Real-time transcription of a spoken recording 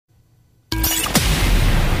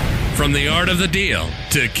From the art of the deal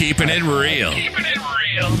to keeping it real.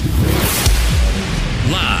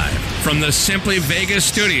 Live from the Simply Vegas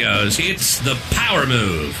studios, it's The Power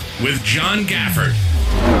Move with John Gafford.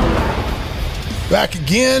 Back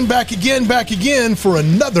again for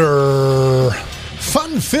another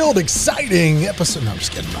fun-filled, exciting episode. No, I'm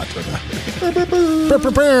just kidding. I'm not doing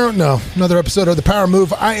that. No, another episode of The Power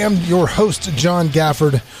Move. I am your host, John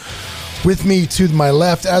Gafford. With me to my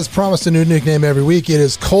left, as promised, a new nickname every week. It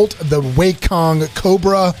is Colt, the Wakong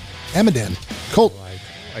Cobra. Amidan. Colt.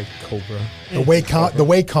 Like Cobra. The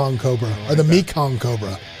Wakong Cobra. Or the Mekong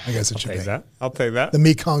Cobra, I guess it should be. I'll take that. The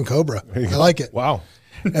Mekong Cobra. I like it. Wow.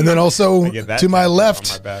 And then also to my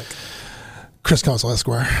left, my Chris Connell,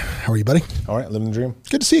 Esquire. How are you, buddy? All right, living the dream.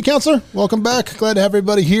 Good to see you, Counselor. Welcome back. Glad to have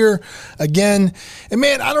everybody here again. And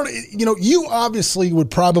man, you obviously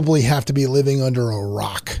would probably have to be living under a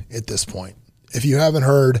rock at this point if you haven't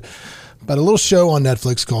heard about a little show on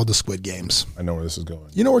Netflix called The Squid Games. I know where this is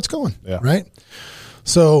going. You know where it's going, yeah. Right?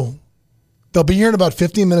 So they'll be here in about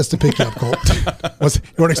 15 minutes to pick you up, Colt. You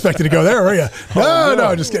weren't expecting to go there, were you?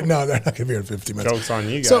 No, just kidding. No, they're not going to be here in 15 minutes. Joke's on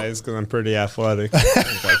you guys because I'm pretty athletic.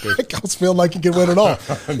 Colt's feeling like he can win it all.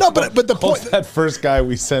 No, but the point, that first guy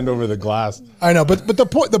we send over the glass. I know, but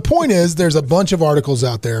the point is, there's a bunch of articles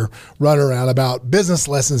out there running around about business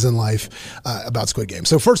lessons in life about Squid Game.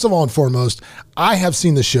 So first of all and foremost, I have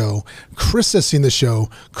seen the show. Chris has seen the show.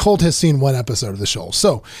 Colt has seen one episode of the show.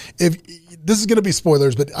 So if this is going to be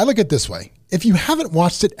spoilers, but I look at it this way. If you haven't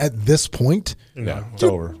watched it at this point, it's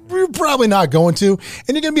over. You're probably not going to, and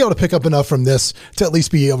you're going to be able to pick up enough from this to at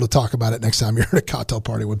least be able to talk about it next time you're at a cocktail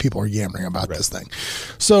party when people are yammering about this thing.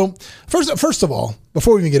 So first of all,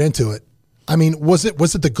 before we even get into it, I mean, was it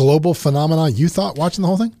the global phenomenon you thought watching the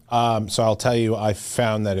whole thing? So I'll tell you, I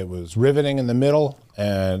found that it was riveting in the middle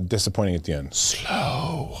and disappointing at the end.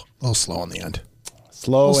 A little slow on the end.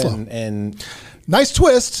 Slow. And nice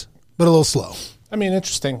twist, but a little slow. I mean,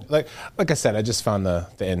 interesting. Like I said, I just found the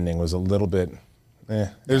ending was a little bit.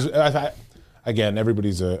 Again,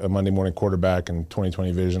 everybody's a Monday morning quarterback and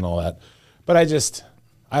 20/20 vision, all that. But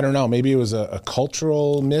I don't know. Maybe it was a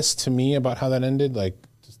cultural miss to me about how that ended. Like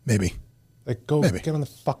maybe. Like get on the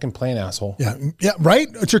fucking plane, asshole. Yeah, right.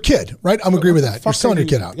 It's your kid, right? I'm agree with that. You're selling your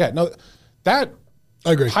kid out. Yeah, no, that.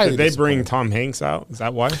 I agree. Did they bring Tom Hanks out? Is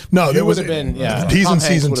that why? No, it would have been. Yeah, he's Tom in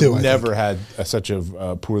season 2. Never had such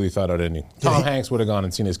a poorly thought out ending. Tom Hanks would have gone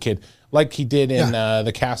and seen his kid like he did in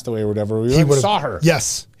the Castaway or whatever. He saw her.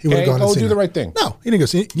 Yes, he would have gone. Go do the right thing. No, he didn't go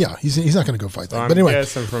see. Yeah, he's not going to go fight that. But anyway,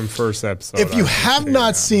 guessing from first episode. If you have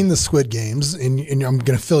not seen the Squid Games, and I'm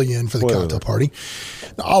going to fill you in for the cocktail party.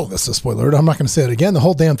 All of this is a spoiler alert. I'm not going to say it again. The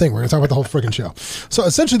whole damn thing. We're going to talk about the whole freaking show. So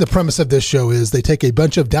essentially the premise of this show is they take a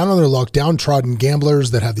bunch of down on their luck, downtrodden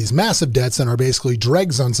gamblers that have these massive debts and are basically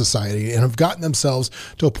dregs on society and have gotten themselves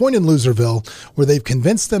to a point in Loserville where they've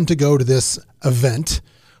convinced them to go to this event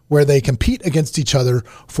where they compete against each other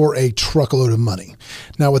for a truckload of money.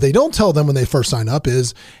 Now, what they don't tell them when they first sign up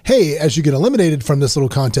is, hey, as you get eliminated from this little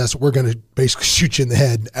contest, we're going to basically shoot you in the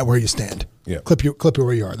head at where you stand. Yeah. Clip you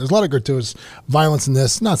where you are. There's a lot of gratuitous violence in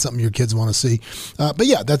this. Not something your kids want to see. But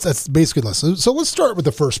yeah, that's basically this. So let's start with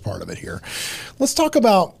the first part of it here. Let's talk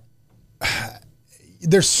about,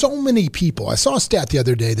 there's so many people. I saw a stat the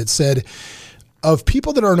other day that said, of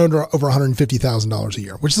people that earn over $150,000 a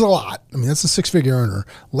year, which is a lot. I mean, that's a six-figure earner.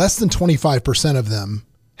 Less than 25% of them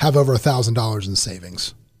have over $1,000 in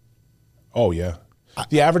savings. Oh, yeah.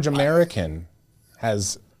 The average American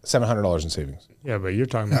has $700 in savings. Yeah, but you're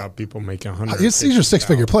talking about people making $100,000. These are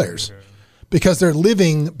six-figure players because they're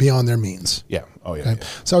living beyond their means. Yeah. Oh, yeah, Okay? yeah.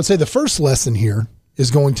 So I would say the first lesson here is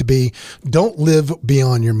going to be don't live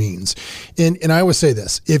beyond your means. And I always say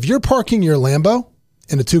this. If you're parking your Lambo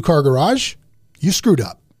in a two-car garage, you screwed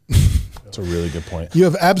up. That's a really good point. You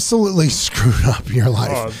have absolutely screwed up your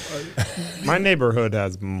life. My neighborhood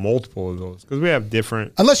has multiple of those because we have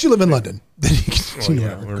different. Unless you live in London, then you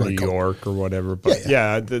can, or New York or whatever. But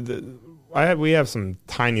we have some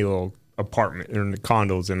tiny little apartment or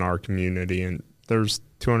condos in our community, and there's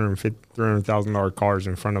 $300,000 cars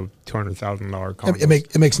in front of $200,000 condos.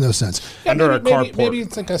 It makes no sense. Yeah, maybe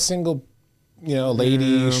it's like a single.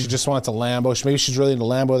 Lady, she just wants a Lambo. Maybe she's really into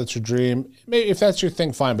Lambo. That's her dream. Maybe if that's your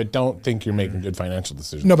thing, fine. But don't think you're making good financial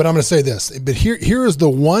decisions. No, but I'm going to say this. But here is the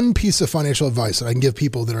one piece of financial advice that I can give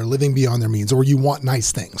people that are living beyond their means or you want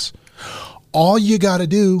nice things. All you got to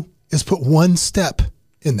do is put one step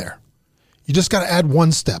in there. You just got to add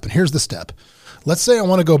one step. And here's the step. Let's say I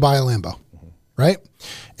want to go buy a Lambo, right?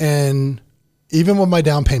 And even with my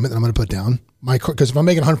down payment that I'm going to put down, because if I'm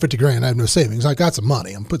making $150,000, I have no savings. I got some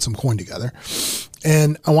money. I'm putting some coin together,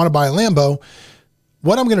 and I want to buy a Lambo.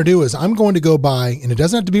 what I'm going to do is I'm going to go buy, and it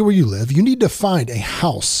doesn't have to be where you live. You need to find a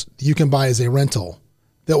house you can buy as a rental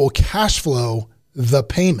that will cash flow the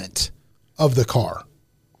payment of the car.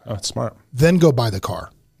 Oh, that's smart. Then go buy the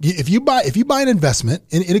car. If you buy an investment,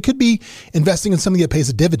 and it could be investing in something that pays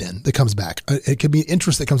a dividend that comes back. It could be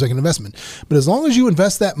interest that comes back in investment. But as long as you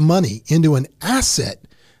invest that money into an asset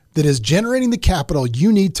that is generating the capital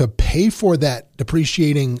you need to pay for that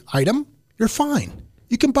depreciating item, you're fine.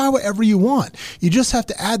 You can buy whatever you want. You just have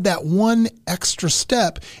to add that one extra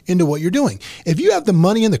step into what you're doing. If you have the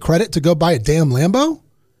money and the credit to go buy a damn Lambo,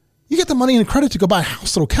 you get the money and the credit to go buy a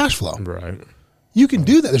house that'll cash flow. Right. You can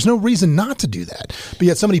do that. There's no reason not to do that. But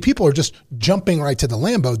yet so many people are just jumping right to the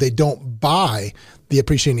Lambo. They don't buy the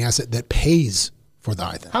appreciating asset that pays for the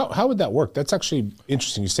item. How would that work? That's actually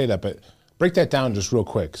interesting you say that, but break that down just real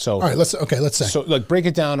quick. So, all right, let's say. So, like, break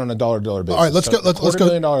it down on a dollar basis. All right, let's go. Let's go. $250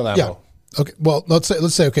 million Lambo. Yeah. Okay. Well, let's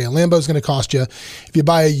say okay, a Lambo is going to cost you, if you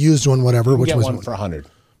buy a used one, whatever. You can get one for $100.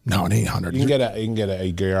 No, it ain't $100. You can get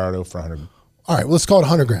a Gallardo for $100. All right, well, let's call it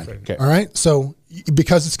 $100,000. Okay. All right. So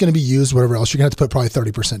because it's going to be used, whatever else, you're going to have to put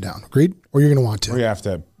probably 30% down. Agreed? Or you're going to want to. Or you have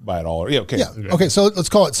to buy it all. Yeah. Okay. Yeah. Okay. So let's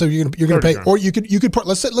call it. So you're going to pay, or you could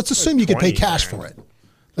let's assume you could pay cash for it.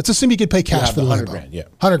 Let's assume you could pay cash for the Lambo. $100,000. Yeah.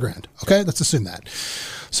 $100,000. Okay. Let's assume that.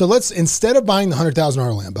 So let's, instead of buying the $100,000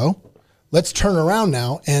 Lambo, let's turn around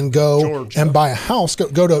now and go Georgia. and buy a house.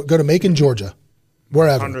 Go to Macon, Georgia,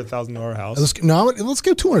 wherever. $100,000 house. Let's go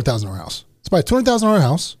 $200,000 house. Let's buy a $200,000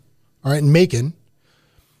 house. All right, in Macon.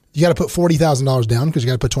 You got to put $40,000 down because you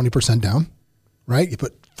got to put 20% down, right? You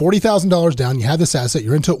put $40,000 down. You have this asset.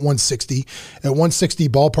 You're into it 160. At 160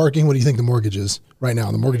 ballparking, what do you think the mortgage is right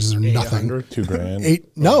now? The mortgages are nothing.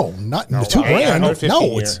 $2,000. Not $2,000.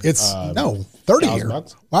 No, it's no 30 year.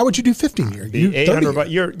 Bucks? Why would you do 15 year? The 800, but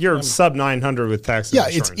you're sub 900 with taxes. Yeah,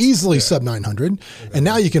 it's easily sub 900, and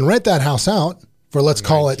now you can rent that house out for let's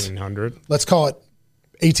call it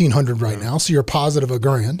 1,800 right now. So you're positive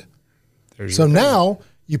 $1,000. So now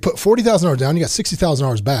you put $40,000 down, you got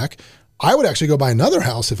 $60,000 back. I would actually go buy another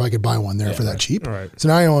house if I could buy one there for that cheap. Right. So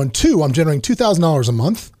now I own two. I'm generating $2,000 a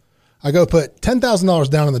month. I go put $10,000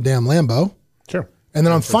 down on the damn Lambo. Sure. And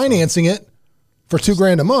then I'm financing it for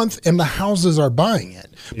 $2,000 a month, and the houses are buying it.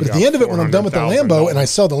 But at the end of it, when I'm done with the Lambo and I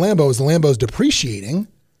sell the Lambo as the Lambo's depreciating,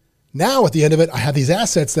 now at the end of it, I have these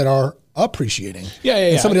assets that are appreciating. Yeah.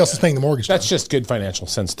 And somebody else is paying the mortgage. That's just good financial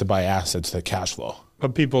sense to buy assets that cash flow.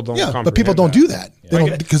 But people don't. Yeah, but people don't do that. They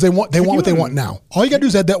don't, because they want what they want now. All you got to do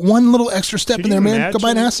is add that one little extra step in there, man. Go buy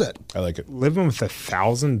an asset. I like it. Living with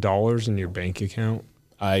 $1,000 in your bank account.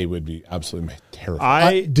 I would be absolutely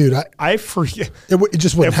terrified. I forget. It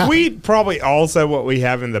just wouldn't happen. If we probably all said what we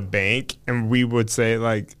have in the bank, and we would say,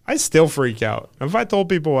 like, I still freak out. If I told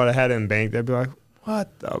people what I had in the bank, they'd be like,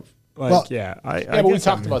 what the? Like, well, but we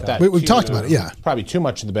talked about that. We've talked about it, yeah. Probably too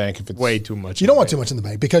much in the bank if it's way too much. You don't want too much in the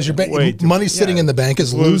bank because your money sitting in the bank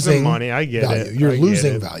is losing money. I get value. it. You're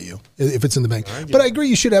losing value if it's in the bank. But I agree,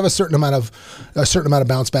 you should have a certain amount of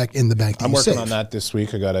bounce back in the bank. That I'm you working save. on that this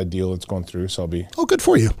week. I got a deal that's going through, so I'll be good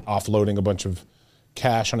for you. Offloading a bunch of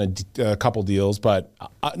cash on a couple deals, but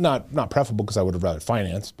not preferable because I would have rather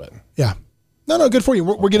financed. But yeah. No, good for you.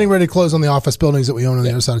 We're getting ready to close on the office buildings that we own on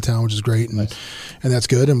the other side of town, which is great, and that's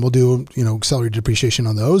good. And we'll do accelerated depreciation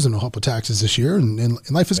on those, and we'll help with taxes this year. And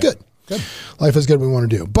life is good. Good. Life is good. We want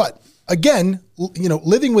to do, but again,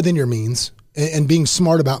 living within your means and being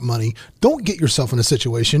smart about money. Don't get yourself in a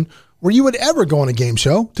situation where you would ever go on a game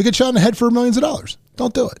show to get shot in the head for millions of dollars.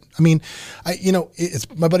 Don't do it. I mean, it's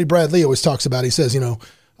my buddy Brad Lee always talks about. He says,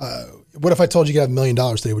 what if I told you could have $1 million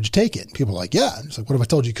today? Would you take it? People are like, yeah. It's like, what if I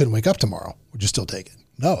told you couldn't wake up tomorrow? Would you still take it?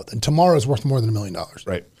 No. Then tomorrow is worth more than $1 million.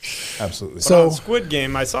 Right. Absolutely. So on Squid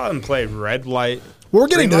Game, I saw him play red light. Well, we're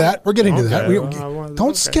getting to that. We're getting to that.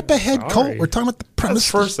 Don't skip ahead, Colt. We're talking about the premise.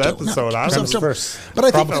 That's the first episode. I was first. But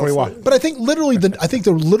I think literally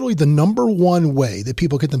the number one way that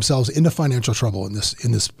people get themselves into financial trouble in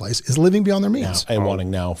this place is living beyond their means. And wanting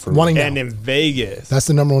now. And in Vegas. That's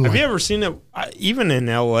the number one way. Have you ever seen it? Even in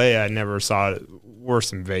LA, I never saw it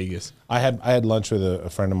worse than Vegas. I had lunch with a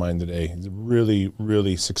friend of mine today. He's a really,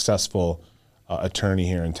 really successful attorney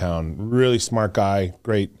here in town. Really smart guy.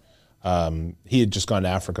 Great. He had just gone to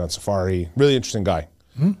Africa on safari. Really interesting guy.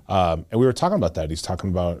 Mm-hmm. And we were talking about that. He's talking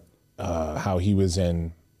about how it was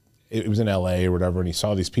in LA or whatever, and he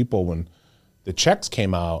saw these people when the checks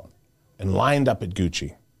came out and lined up at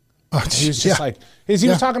Gucci. Oh, he was just like he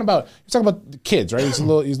was talking about the kids, right? He's a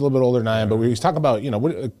little bit older than I am, but he was talking about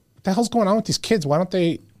what the hell's going on with these kids? Why don't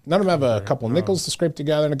they? None of them have a couple of nickels to scrape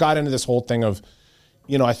together, and it got into this whole thing of,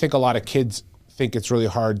 I think a lot of kids think it's really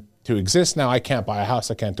hard to exist now. I can't buy a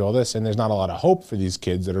house. I can't do all this. And there's not a lot of hope for these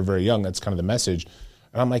kids that are very young. That's kind of the message.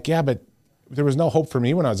 And I'm like, yeah, but there was no hope for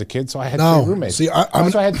me when I was a kid, so I had 3 roommates. See, I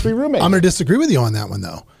had 3 roommates. I'm going to disagree with you on that one,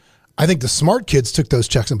 though. I think the smart kids took those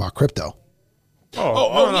checks and bought crypto.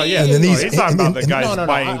 No, yeah. And then he's talking about the guys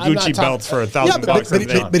buying Gucci belts for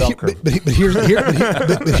 $1,000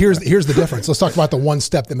 But here's the difference. Let's talk about the one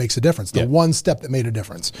step that makes a difference. The one step that made a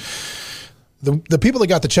difference. The people that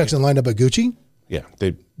got the checks and lined up at Gucci,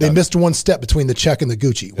 they missed one step between the check and the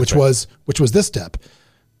Gucci, which was this step.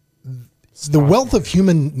 The wealth of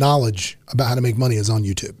human knowledge about how to make money is on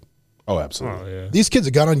YouTube. Oh, absolutely. Oh, yeah. These kids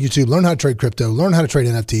that got on YouTube, learn how to trade crypto, learn how to trade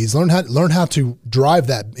NFTs, learn how to drive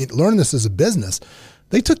that, learn this as a business.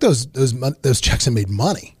 They took those checks and made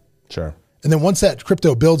money. Sure. And then once that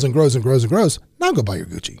crypto builds and grows and grows and grows, now go buy your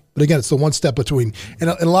Gucci. But again, it's the one step between. And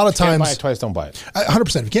a lot of times, can't buy it twice, don't buy it.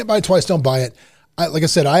 100%. If you can't buy it twice, don't buy it. Like I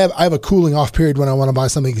said, I have a cooling off period when I want to buy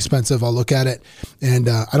something expensive. I'll look at it, and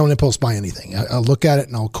I don't impulse buy anything. I'll look at it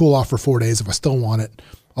and I'll cool off for 4 days. If I still want it,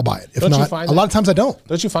 I'll buy it. If not, a lot of times I don't.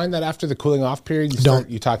 Don't you find that after the cooling off period,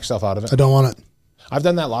 you talk yourself out of it? I don't want it. I've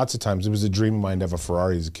done that lots of times. It was a dream of mine to have a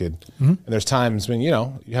Ferrari as a kid. Mm-hmm. And there's times when, you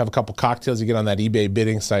have a couple cocktails, you get on that eBay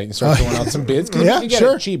bidding site and you start throwing out some bids. You get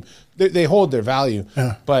it cheap. They hold their value.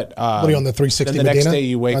 Yeah. But what are you on the 360? Then the next day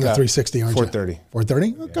you wake up. On the 360, aren't you? 430.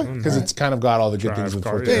 430? Okay. Because it's kind of got all the good things with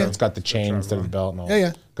 430. Yeah. It's got the chain instead of the belt and all.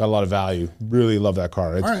 Yeah. Got a lot of value. Really love that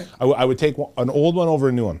car. All right. I would take an old one over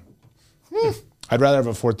a new one. I'd rather have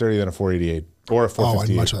a 430 than a 488. Or a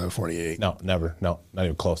 458. I'd much rather have a 488. No, never. No, not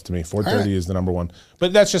even close to me. 430 is the number one.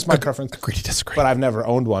 But that's just my preference. Agree to disagree. But I've never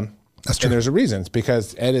owned one. That's true. And there's a reson. It's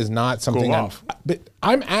because it is not something but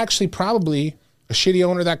I'm actually probably a shitty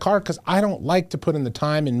owner of that car because I don't like to put in the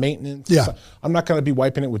time and maintenance. Yeah. So I'm not going to be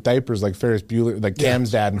wiping it with diapers like Ferris Bueller, like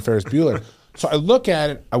Cam's dad and Ferris Bueller. So I look at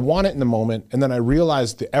it, I want it in the moment, and then I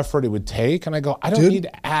realize the effort it would take, and I go, I don't need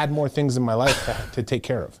to add more things in my life to take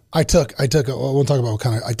care of. I took. We'll talk about what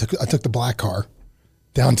kind of. I took the black car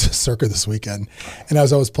down to Circa this weekend, and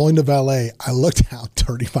as I was pulling to valet, I looked how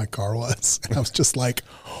dirty my car was, and I was just like,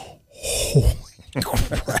 holy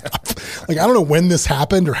crap. Like, I don't know when this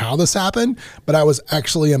happened or how this happened, but I was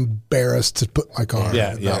actually embarrassed to put my car in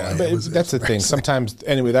valet. But that's the thing. Sometimes,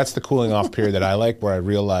 anyway, that's the cooling off period that I like, where I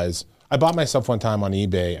realize I bought myself one time on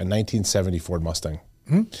eBay a 1970 Ford Mustang.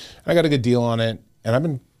 Mm-hmm. I got a good deal on it,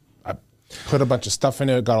 and I put a bunch of stuff in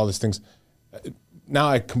it, got all these things. Now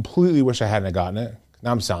I completely wish I hadn't gotten it.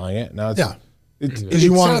 Now I'm selling it. Now because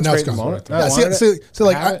you want it, now it's gone. So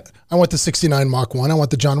I want the 69 Mach 1. I want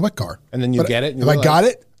the John Wick car. And then you get it. If I got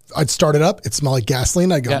it, I'd start it up. It smelled like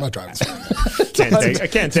gasoline. I'd go, I'm not driving this. I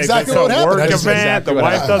can't take exactly what happened. The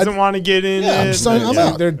wife doesn't want to get in it. I'm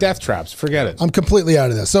out. They're death traps. Forget it. I'm completely out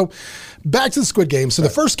of this. So back to the Squid Game. So the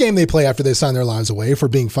first game they play after they sign their lives away for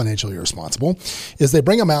being financially irresponsible is they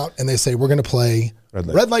bring them out and they say, we're going to play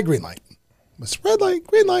red light, green light. It's red light,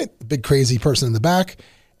 green light. The big crazy person in the back.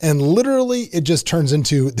 And literally it just turns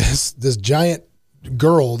into this giant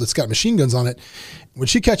girl that's got machine guns on it. When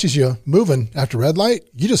she catches you moving after red light,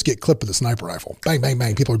 you just get clipped with a sniper rifle. Bang, bang,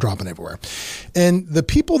 bang. People are dropping everywhere. And the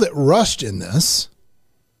people that rushed in this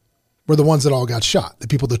were the ones that all got shot. The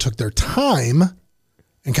people that took their time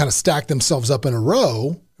and kind of stacked themselves up in a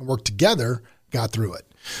row and worked together got through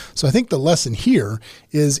it. So I think the lesson here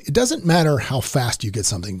is it doesn't matter how fast you get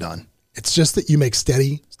something done. It's just that you make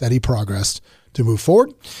steady progress to move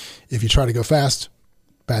forward. If you try to go fast,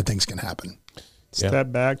 bad things can happen.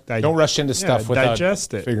 Step back. Don't rush into stuff without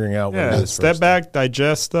digest it. Figuring out what it is. Step back,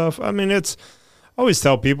 digest stuff. I mean, I always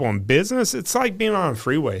tell people in business, it's like being on a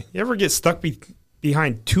freeway. You ever get stuck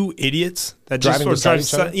behind two idiots that just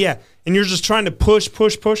and you're just trying to push.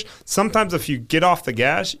 Sometimes if you get off the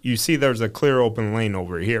gas, you see there's a clear open lane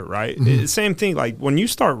over here, right? Mm-hmm. Same thing. Like when you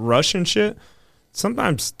start rushing shit,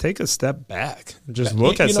 sometimes take a step back. Just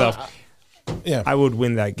look at stuff. I would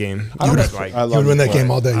win that game. You would win that game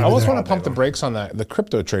all day. I always want to pump the brakes on that. The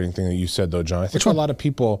crypto trading thing that you said, though, John. I think a lot of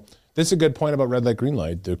people. This is a good point about red light, green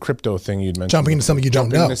light. The crypto thing you'd mentioned. Jumping into something you don't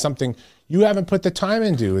know. Jumping into something you haven't put the time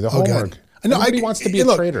into, the homework. Nobody wants to be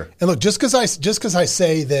a trader. And look, just because I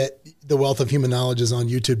say that the wealth of human knowledge is on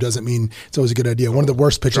YouTube doesn't mean it's always a good idea. One of the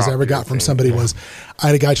worst pitches I ever got from somebody was I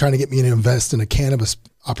had a guy trying to get me to invest in a cannabis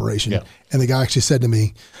operation. Yeah. And the guy actually said to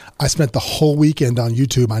me, I spent the whole weekend on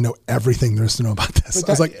YouTube. I know everything there is to know about this.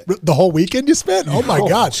 I was like, the whole weekend you spent? Oh my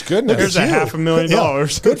gosh. Goodness. Here's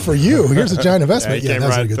 $500,000. Good for you. Here's a giant investment. Came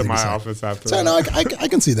right to my office after that. No, I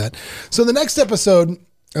can see that. So the next episode,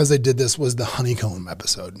 as they did this, was the honeycomb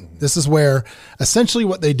episode. This is where essentially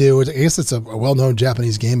what they do, I guess it's a well-known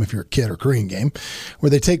Japanese game if you're a kid, or Korean game,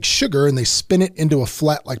 where they take sugar and they spin it into a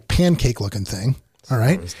flat, like pancake-looking thing. All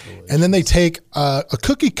right. And then they take a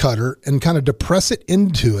cookie cutter and kind of depress it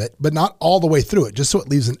into it, but not all the way through it, just so it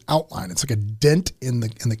leaves an outline. It's like a dent in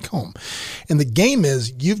the comb. And the game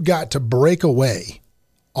is you've got to break away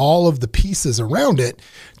all of the pieces around it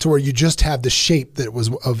to where you just have the shape that was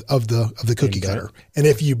of the cookie cutter. And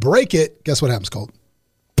if you break it, guess what happens, Colt?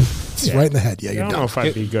 It's right in the head. Yeah, you're done. I don't know if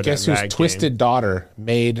I'd be good Guess at whose that twisted game. daughter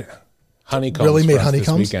made honeycombs Really made for us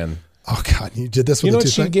honeycombs? this weekend. Oh, God. You did this with You know the what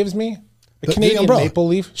she toothpick? gives me? A The Canadian umbrella. maple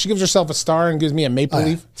leaf. She gives herself a star and gives me a maple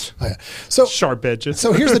leaf. Oh, yeah. So Sharp edges.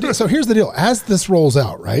 So here's the deal. As this rolls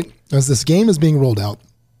out, right? As this game is being rolled out,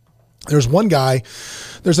 there's one guy,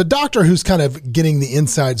 there's a doctor who's kind of getting the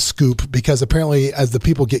inside scoop because apparently as the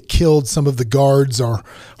people get killed, some of the guards are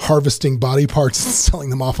harvesting body parts and selling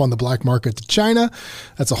them off on the black market to China.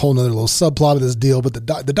 That's a whole nother little subplot of this deal. But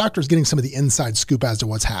the doctor's getting some of the inside scoop as to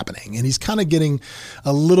what's happening. And he's kind of getting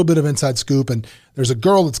a little bit of inside scoop. And there's a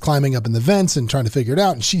girl that's climbing up in the vents and trying to figure it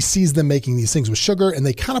out. And she sees them making these things with sugar and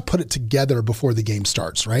they kind of put it together before the game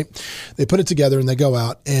starts, right? They put it together and they go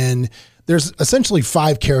out and there's essentially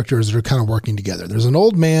 5 characters that are kind of working together. There's an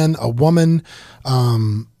old man, a woman,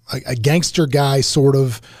 a gangster guy, sort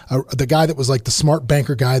of, the guy that was like the smart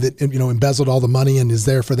banker guy that, embezzled all the money and is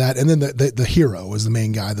there for that. And then the hero is the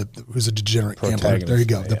main guy who's a degenerate gambler. There you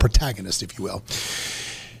go. The protagonist, if you will.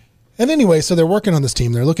 And anyway, so they're working on this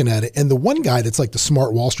team. They're looking at it. And the one guy that's like the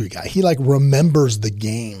smart Wall Street guy, he like remembers the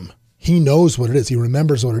game. He knows what it is. He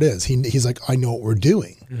remembers what it is. He's like, I know what we're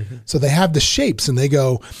doing. Mm-hmm. So they have the shapes and they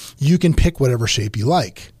go, you can pick whatever shape you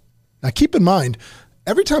like. Now keep in mind,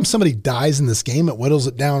 every time somebody dies in this game, it whittles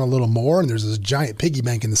it down a little more. And there's this giant piggy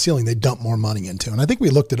bank in the ceiling they dump more money into. And I think we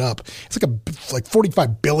looked it up. It's like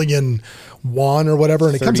 45 billion won or whatever.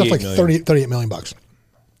 And it comes up like 38 million bucks.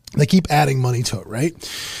 They keep adding money to it, right?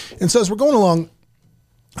 And so as we're going along,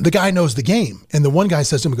 the guy knows the game. And the one guy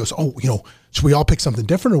says to him, he goes, should we all pick something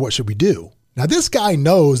different or what should we do? Now, this guy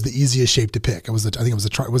knows the easiest shape to pick. I think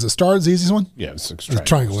it was a star the easiest one? Yeah, it's a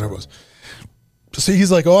triangle, whatever it was. So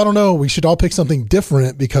he's like, I don't know. We should all pick something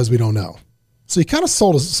different because we don't know. So he kind of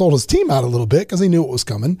sold his team out a little bit because he knew what was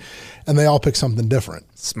coming. And they all picked something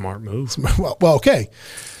different. Smart move. Well, okay.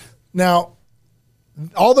 Now,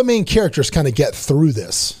 all the main characters kind of get through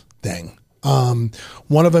this thing.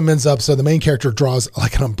 One of them ends up, so the main character draws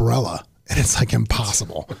like an umbrella and it's like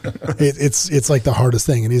impossible. It's like the hardest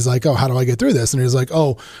thing. And he's like, how do I get through this? And he's like,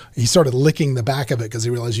 he started licking the back of it because he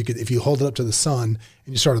realized you could, if you hold it up to the sun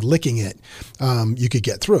and you started licking it, you could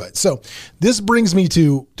get through it. So this brings me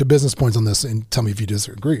to business points on this and tell me if you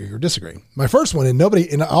disagree or disagree. My first one, and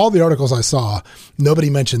nobody, in all the articles I saw, nobody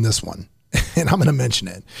mentioned this one. And I'm going to mention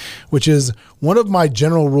it, which is one of my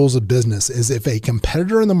general rules of business is if a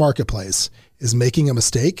competitor in the marketplace is making a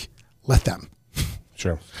mistake, let them.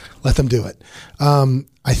 Sure. Let them do it.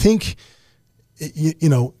 I think,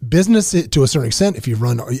 business to a certain extent, if you've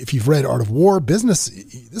read Art of War, business,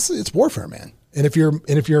 it's warfare, man. And if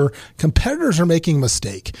your competitors are making a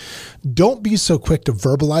mistake, don't be so quick to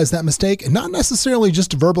verbalize that mistake and not necessarily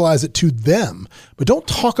just to verbalize it to them, but don't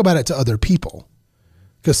talk about it to other people.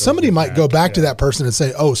 Because somebody might go back to that person and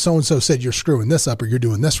say, so-and-so said you're screwing this up or you're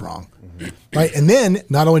doing this wrong. Mm-hmm. Right. And then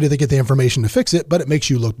not only do they get the information to fix it, but it makes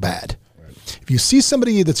you look bad. Right. If you see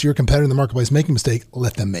somebody that's your competitor in the marketplace making a mistake,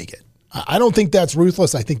 let them make it. I don't think that's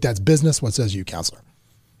ruthless. I think that's business. What says you, counselor?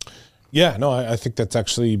 Yeah, no, I think that's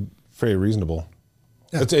actually very reasonable.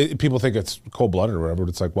 Yeah. People think it's cold-blooded or whatever, but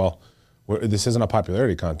it's like, this isn't a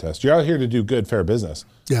popularity contest. You're out here to do good, fair business.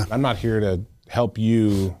 Yeah. I'm not here to help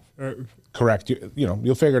you correct you.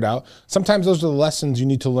 You'll figure it out. Sometimes those are the lessons you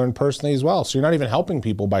need to learn personally as well. So you're not even helping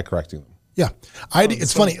people by correcting them. Yeah.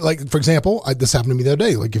 It's funny. Like, for example, this happened to me the other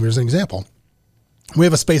day. Like, here's an example. We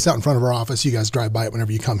have a space out in front of our office. You guys drive by it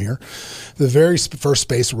whenever you come here. The very first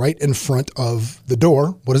space right in front of the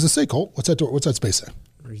door. What does it say, Colt? What's that door? What's that space say?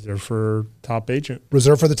 Reserved for top agent.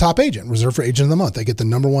 Reserved for the top agent. Reserved for agent of the month. They get the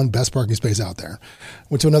number one best parking space out there.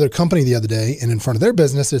 Went to another company the other day, and in front of their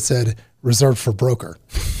business, it said reserved for broker.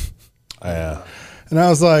 Yeah. And I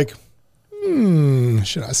was like,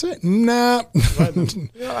 should I say it? Nah.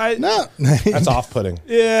 No. That's off-putting.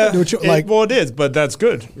 Yeah. It is, but that's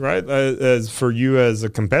good, right? As for you as a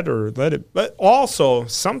competitor, let it. But also,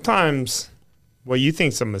 sometimes what you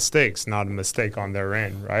think's a mistake's not a mistake on their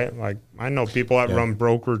end, right? Like, I know people that run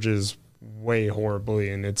brokerages way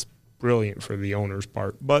horribly, and it's brilliant for the owner's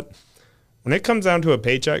part. But when it comes down to a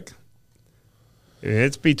paycheck, and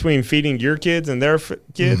it's between feeding your kids and their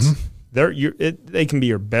kids, they can be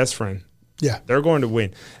your best friend. Yeah. They're going to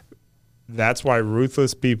win. That's why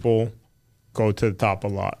ruthless people go to the top a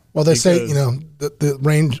lot. Well, they say, the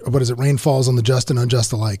rain, rain falls on the just and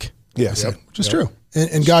unjust alike. Yes. Which is true.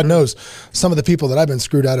 And God knows some of the people that I've been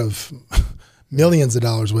screwed out of millions of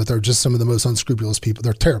dollars with are just some of the most unscrupulous people.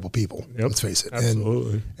 They're terrible people. Let's face it.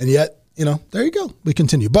 Absolutely. And yet, there you go. We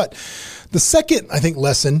continue. But the second, I think,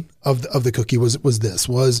 lesson of the cookie was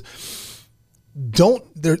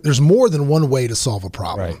there's more than one way to solve a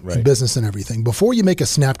problem in business and everything. Before you make a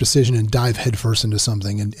snap decision and dive headfirst into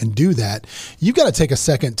something and do that, you've got to take a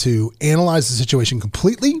second to analyze the situation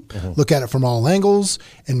completely, look at it from all angles,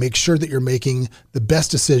 and make sure that you're making the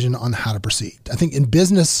best decision on how to proceed. I think in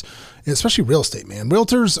business, especially real estate, man,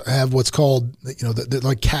 realtors have what's called, they're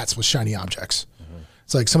like cats with shiny objects.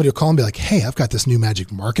 It's like somebody will call and be like, hey, I've got this new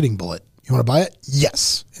magic marketing bullet. You want to buy it?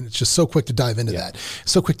 Yes. And it's just so quick to dive into that.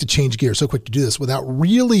 So quick to change gear, so quick to do this without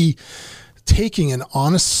really taking an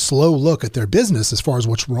honest, slow look at their business as far as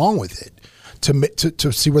what's wrong with it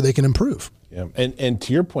to see where they can improve. Yeah. And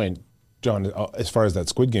to your point, John, as far as that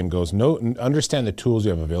Squid Game goes, understand the tools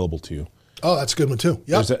you have available to you. Oh, that's a good one too.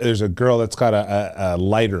 Yeah. There's a girl that's got a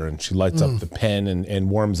lighter and she lights up the pen and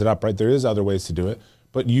warms it up, right? There is other ways to do it,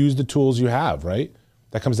 but use the tools you have, right?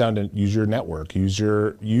 That comes down to use your network, use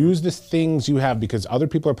the things you have, because other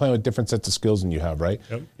people are playing with different sets of skills than you have, right?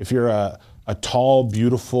 Yep. If you're a tall,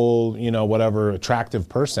 beautiful, attractive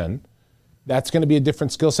person, that's going to be a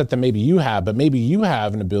different skill set than maybe you have, but maybe you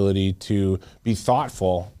have an ability to be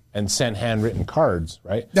thoughtful and send handwritten cards,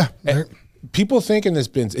 right? Yeah. And people think in this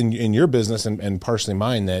business, in your business and partially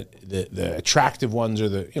mine, that the attractive ones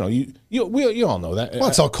are you all know that. Well,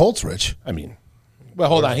 it's all Colt's, Rich. I mean, well,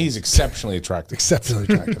 hold on. He's exceptionally attractive. Exceptionally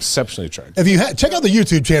attractive. Exceptionally attractive. If you check out the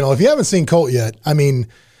YouTube channel, if you haven't seen Colt yet, I mean,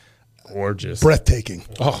 gorgeous, breathtaking.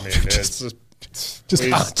 Oh man, just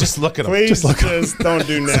look at him. Please just don't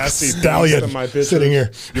do nasty stallion things to my pictures. Sitting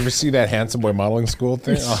here. You ever see that Handsome Boy modeling school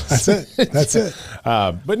thing? Oh. That's it.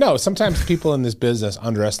 But no, sometimes people in this business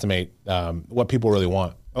underestimate what people really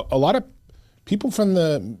want. A lot of people from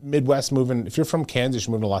the Midwest moving. If you're from Kansas,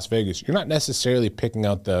 you're moving to Las Vegas. You're not necessarily picking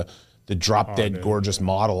out the drop dead gorgeous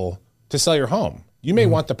model to sell your home. You may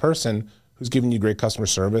want the person who's giving you great customer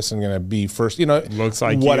service and going to be first, looks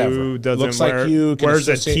like whatever. you, looks like you, wears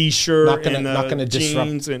a t-shirt, not going to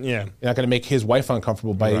disrupt, and you're not going to make his wife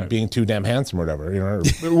uncomfortable by being too damn handsome or whatever, or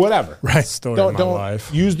whatever. Right. Don't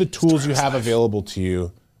life. Use the tools you have available to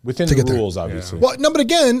you within the rules, obviously. Well, no, but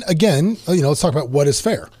again, let's talk about what is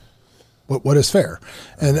fair. What is fair?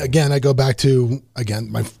 And again, I go back to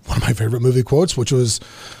one of my favorite movie quotes, which was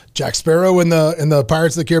Jack Sparrow in the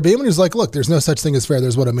Pirates of the Caribbean, when he's like, look, there's no such thing as fair.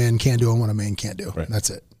 There's what a man can do and what a man can't do. Right. That's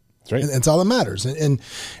it. That's right. And that's all that matters. And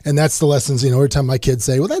that's the lessons, every time my kids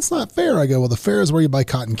say, well, that's not fair. I go, well, the fair is where you buy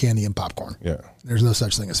cotton candy and popcorn. Yeah. There's no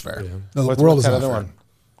such thing as fair. Yeah. The world is not fair. One?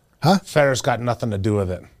 Huh? Fair's got nothing to do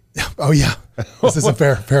with it. Oh, yeah. This isn't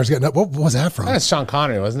fair. Fair's got what was that from? That's Sean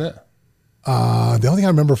Connery, wasn't it? The only thing I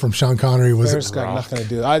remember from Sean Connery was Fair's got nothing to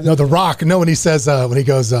do with it. No, The Rock. No, when he says, when he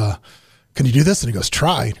goes, can you do this? And he goes,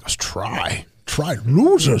 try. And he goes, try.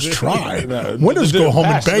 Losers, try. Winners go home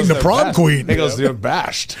and bang the prom queen. He goes, they're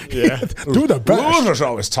bashed. Yeah. Do the bash. Losers are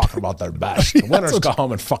always talking about their bash. The winners go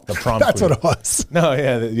home and fuck the prom queen. That's what it was. No,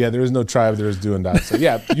 yeah, there is no tribe. There is doing that. So,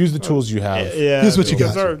 yeah, use the tools you have. Yeah, use what you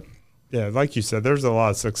got. Like you said, there's a lot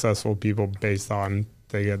of successful people based on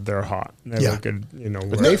they're hot.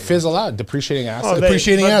 But they fizzle out, depreciating assets.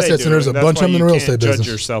 Depreciating assets, and there's a bunch of them in the real estate business. You can't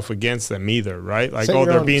judge yourself against them either, right? Like,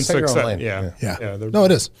 they're being successful. Yeah. No,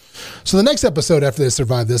 it is. So the next episode after they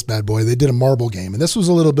survived this bad boy, they did a marble game. And this was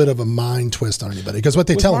a little bit of a mind twist on anybody. Because what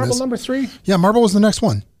they tell them is... Marble number 3? Yeah, marble was the next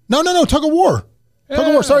one. No, tug of war. Tug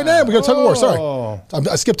of war. Sorry, we go tug of war. Sorry.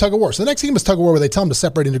 I skipped tug of war. So the next game is tug of war, where they tell them to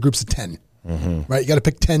separate into groups of 10. Mm-hmm. Right? You got to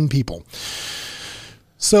pick 10 people.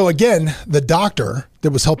 So again, the doctor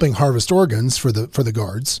that was helping harvest organs for the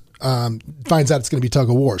guards finds out it's going to be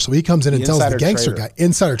tug of war. So he comes in and tells the gangster guy,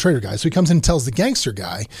 insider trader guy. So he comes in and tells the gangster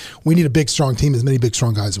guy, we need a big, strong team, as many big,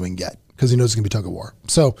 strong guys as we can get, because he knows it's going to be tug of war.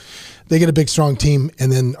 So they get a big, strong team,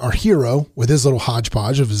 and then our hero with his little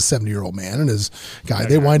hodgepodge of his 70-year-old man and his guy,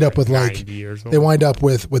 they wind up with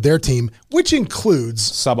with their team, which includes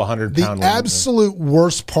sub 100 the absolute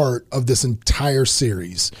worst part of this entire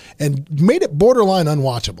series, and made it borderline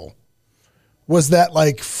unwatchable, was that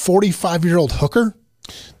 45-year-old hooker.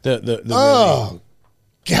 God.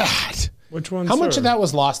 Which one? How much of that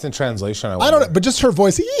was lost in translation? I don't know, but just her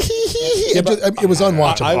voice. It was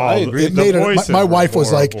unwatchable. I agree. My wife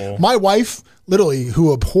was like, my wife literally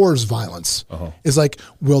who abhors violence, is like,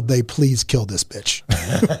 will they please kill this bitch?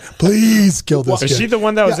 Please kill this bitch. Is she the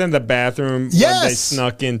one that was in the bathroom when they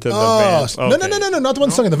snuck into the vent? Okay. No, not the one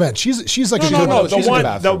stuck in the vent. She's like,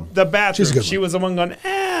 the bathroom. She was the one going,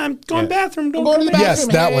 I'm going bathroom. Don't go to the bathroom. Yes,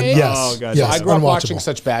 that one. Yes. Oh, yes. I grew up watching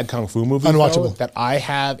such bad kung fu movies Unwatchable. that I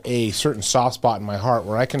have a certain soft spot in my heart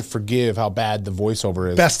where I can forgive how bad the voiceover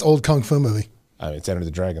is. Best old kung fu movie. It's Enter the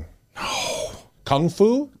Dragon. No. Kung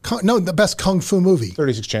Fu? No, the best kung fu movie.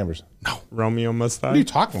 36 Chambers. No. Romeo Must Die? What are you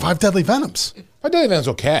talking about? Five Deadly Venoms. Five Deadly Venoms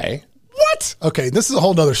okay. What? Okay, this is a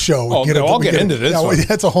whole nother show. I'll get into this. Yeah,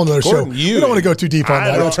 that's a whole nother show. We don't want to go too deep on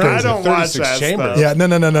that. That's crazy. I don't watch that stuff. Yeah,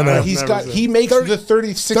 no. He makes the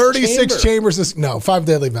 36 chambers. No, Five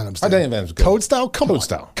Deadly Venoms. Five Deadly Venoms. Code Style? Come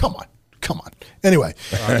on. Anyway,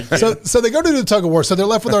 so they go to do the tug of war. So they're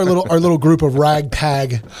left with our little group of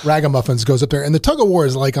ragamuffins goes up there, and the tug of war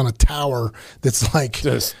is like on a tower that's like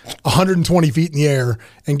 120 feet in the air.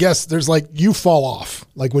 And guess there's like you fall off.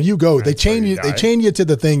 Like when you go, they chain you to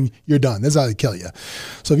the thing. You're done. That's how they kill you.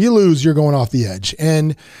 So if you lose, you're going off the edge.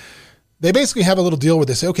 And they basically have a little deal where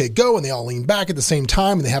they say, "Okay, go," and they all lean back at the same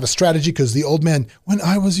time, and they have a strategy because the old man, when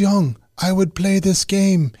I was young, I would play this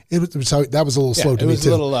game. That was a little slow to me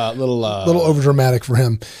too. It was a little over dramatic for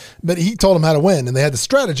him, but he told him how to win, and they had the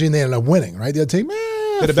strategy, and they ended up winning. Right? The other team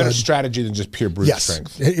had a better strategy than just pure brute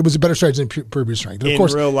strength. It was a better strategy than pure brute strength. And of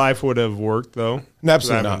course, real life would have worked though.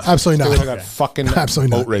 Absolutely not. Absolutely not. Got fucking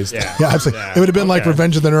boat raced. Yeah, absolutely. It would have been like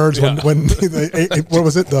Revenge of the Nerds when what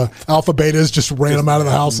was it? The Alpha Betas just ran them out of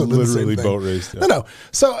the house. And literally boat raced. Yeah. No.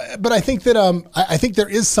 So, but I think that I think there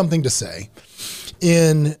is something to say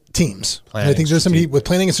in teams. I think there's something with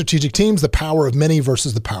planning and strategic teams, the power of many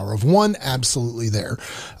versus the power of one, absolutely there.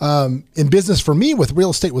 In business, for me, with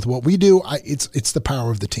real estate, with what we do, it's the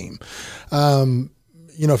power of the team.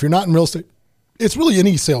 If you're not in real estate, it's really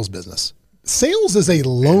any sales business. Sales is a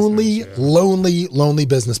lonely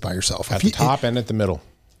business by yourself. At the top and at the middle.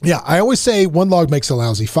 Yeah, I always say one log makes a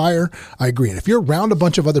lousy fire. I agree. And if you're around a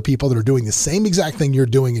bunch of other people that are doing the same exact thing you're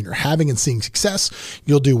doing and you're having and seeing success,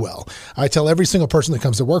 you'll do well. I tell every single person that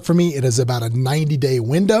comes to work for me, it is about a 90-day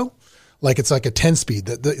window. Like it's like a 10-speed.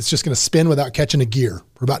 It's just going to spin without catching a gear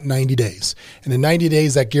for about 90 days. And in 90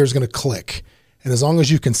 days, that gear is going to click. And as long as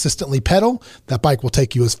you consistently pedal, that bike will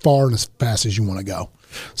take you as far and as fast as you want to go.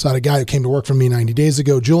 So I had a guy who came to work for me 90 days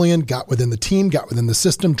ago, Julian, got within the team, got within the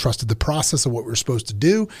system, trusted the process of what we were supposed to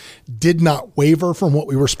do, did not waver from what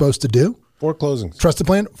we were supposed to do. 4 closings. Trusted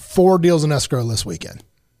plan, 4 deals in escrow this weekend.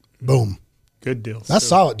 Boom. Good deals. That's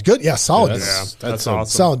solid. Good. Yeah, solid deals. That's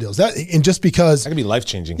awesome. Solid deals. And just because. That could be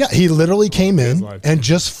life-changing. Yeah, he literally came in and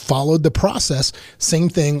just followed the process. Same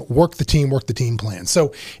thing, work the team plan.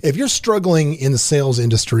 So if you're struggling in the sales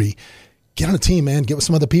industry, get on a team, man. Get with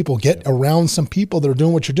some other people. Get around some people that are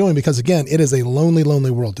doing what you're doing because, again, it is a lonely,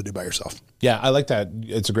 lonely world to do by yourself. Yeah, I like that.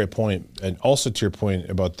 It's a great point. And also to your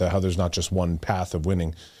point about how there's not just one path of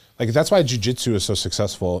winning. Like that's why jiu-jitsu is so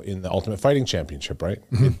successful in the Ultimate Fighting Championship, right?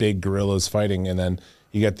 Mm-hmm. Big gorillas fighting, and then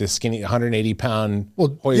you get this skinny 180-pound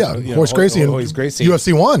Hoist Gracie and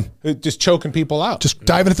UFC 1. Just choking people out. Just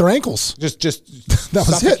diving at their ankles. Just that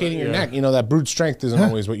was suffocating your neck. That brute strength isn't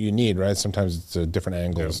always what you need, right? Sometimes it's different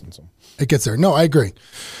angles. And so. It gets there. No, I agree.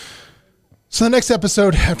 So the next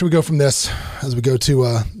episode, after we go from this, as we go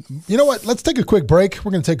to, you know what? Let's take a quick break.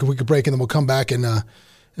 We're going to take a quick break, and then we'll come back and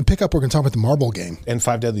pick up. We're going to talk about the marble game. And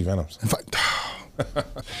 5 Deadly Venoms.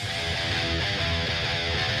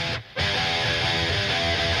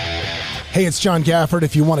 Hey, it's John Gafford.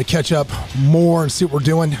 If you want to catch up more and see what we're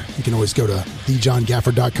doing, you can always go to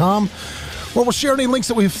thejohngafford.com, where we'll share any links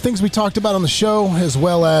things we talked about on the show, as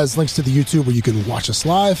well as links to the YouTube where you can watch us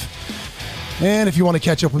live. And if you want to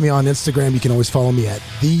catch up with me on Instagram, you can always follow me at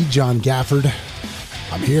thejohngafford.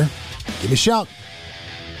 I'm here. Give me a shout.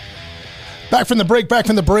 Back from the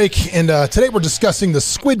break. And today we're discussing the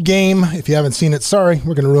Squid Game. If you haven't seen it, sorry,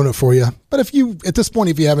 we're going to ruin it for you. But at this point,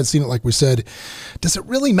 if you haven't seen it, like we said, does it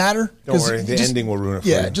really matter? Don't worry, the ending will ruin it for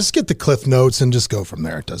you. Yeah, just get the cliff notes and just go from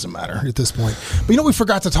there. It doesn't matter at this point. But you know what we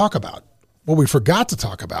forgot to talk about? What we forgot to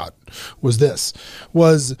talk about was this.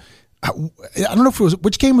 I don't know if it was,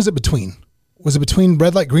 which game was it between? Was it between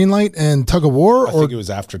red light, green light, and tug of war? I think it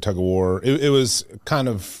was after tug of war. It was kind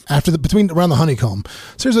of after around the honeycomb.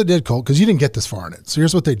 So here's what they did, Colt, because you didn't get this far in it. So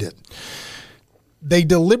here's what they did. They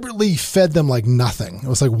deliberately fed them like nothing. It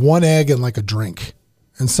was like one egg and like a drink.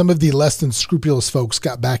 And some of the less than scrupulous folks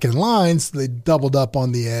got back in lines. So they doubled up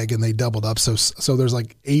on the egg and they doubled up. So there's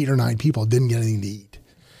like 8 or 9 people didn't get anything to eat.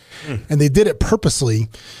 And they did it purposely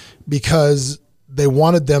because they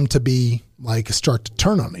wanted them to be start to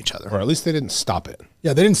turn on each other. Or at least they didn't stop it.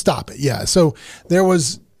 Yeah, they didn't stop it. Yeah. So there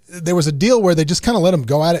was there was a deal where they just kind of let them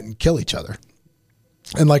go at it and kill each other.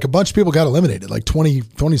 And like a bunch of people got eliminated, like 20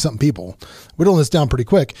 something people. Whittling this down pretty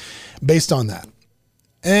quick based on that.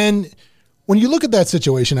 And when you look at that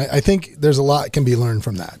situation, I think there's a lot can be learned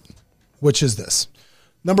from that, which is this.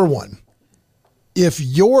 Number one,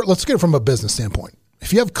 let's get it from a business standpoint.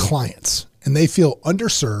 If you have clients and they feel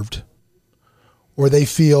underserved or they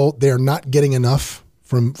feel they're not getting enough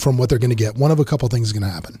from what they're going to get, one of a couple things is going to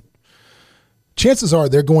happen. Chances are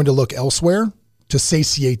they're going to look elsewhere to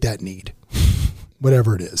satiate that need,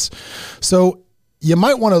 whatever it is. So you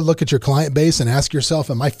might want to look at your client base and ask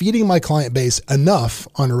yourself, am I feeding my client base enough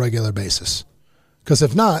on a regular basis? Because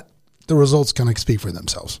if not, the results kind of speak for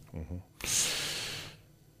themselves. Mm-hmm.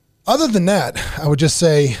 Other than that, I would just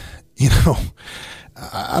say,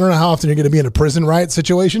 I don't know how often you're going to be in a prison riot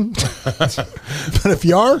situation, but if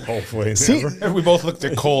you are, hopefully we both looked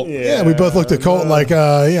at Colt. Yeah, we both looked at Colt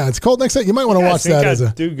it's Colt next time. You might want to watch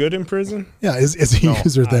that do good in prison. Yeah, it's a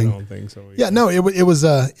user thing. I don't think so. Either. Yeah, no, it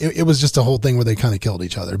was just a whole thing where they kind of killed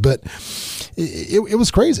each other, but it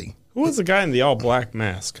was crazy. Who was the guy in the all black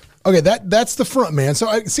mask? Okay, that's the front man. So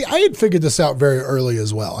I had figured this out very early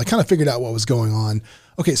as well. I kind of figured out what was going on.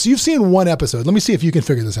 Okay, so you've seen one episode. Let me see if you can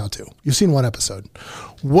figure this out too. You've seen one episode.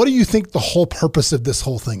 What do you think the whole purpose of this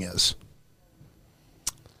whole thing is?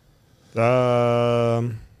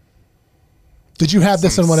 Did you have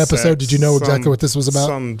this in one episode? Did you know exactly what this was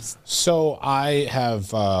about? So I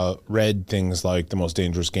have read things like The Most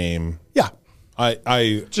Dangerous Game. Yeah.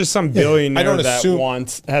 I just some billionaire I don't that assume,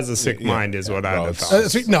 has a sick mind is what I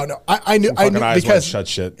thought. No, I knew because shut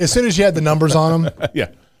shit. As soon as you had the numbers on them, yeah,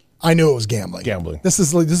 I knew it was gambling. This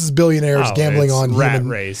is billionaires gambling on Rat human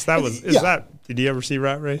Race. That did you ever see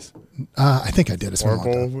Rat Race? I think I did. It's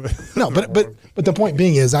no, but the point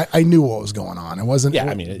being is I knew what was going on. It wasn't. Yeah,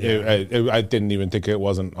 I mean, I didn't even think it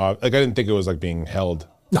wasn't like I didn't think it was like being held.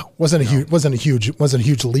 No, wasn't a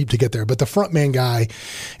huge leap to get there. But the front man guy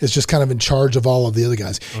is just kind of in charge of all of the other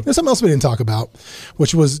guys. Okay. There's something else we didn't talk about,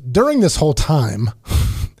 which was during this whole time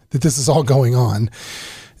that this is all going on,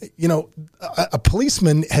 a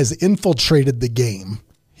policeman has infiltrated the game.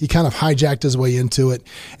 He kind of hijacked his way into it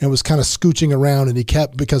and was kind of scooching around, and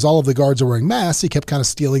because all of the guards are wearing masks, he kept kind of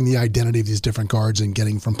stealing the identity of these different guards and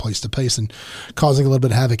getting from place to place and causing a little bit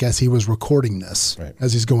of havoc as he was recording this, right,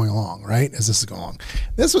 as he's going along, right? As this is going along.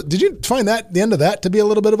 Did you find the end of that to be a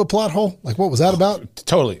little bit of a plot hole? Like, what was that about?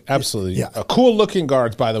 Totally. Absolutely. Yeah. Cool looking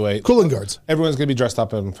guards, by the way. Cool looking guards. Everyone's going to be dressed up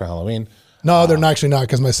for Halloween. No, they're actually not,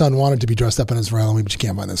 because my son wanted to be dressed up in his for Halloween, but you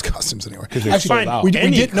can't find those costumes anywhere. We did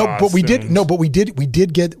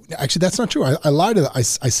get. Actually, that's not true. I lied to that. I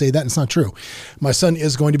say that and it's not true. My son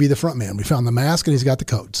is going to be the front man. We found the mask and he's got the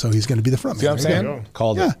coat, so he's going to be the front man. See what I'm saying?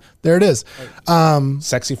 Called it. Yeah, there it is.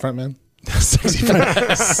 Sexy front man.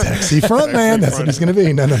 Sexy front man. That's what he's going to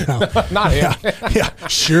be. No. Not him. Yeah,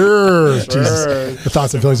 sure. Jesus. The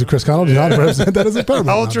thoughts and feelings of Chris Connell do not represent that as a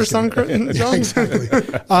partner. How old's your son, John? Yeah, exactly.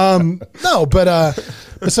 No, but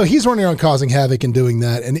so he's running around causing havoc and doing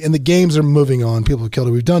that, and the games are moving on. People have killed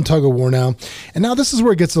it. We've done tug of war now, and now this is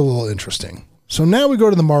where it gets a little interesting. So now we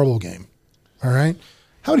go to the marble game. All right.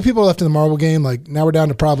 How many people are left in the marble game? Like, now we're down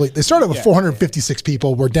to they started with 456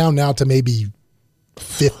 people. We're down now to maybe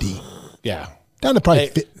 50. Yeah. Down to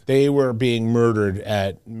probably they were being murdered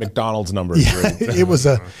at McDonald's number 3. It was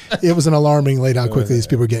an alarming laid how quickly these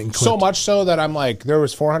people were getting clipped. So much so that I'm like, there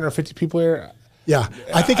was 450 people here. Yeah.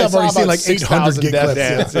 I think I've already seen like 800 get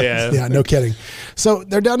clips. Yeah, no kidding. So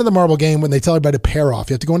they're down to the marble game when they tell everybody to pair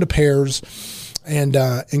off. You have to go into pairs and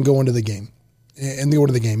go into the game. And they go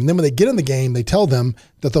to the game. And then when they get in the game, they tell them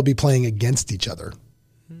that they'll be playing against each other.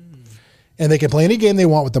 And they can play any game they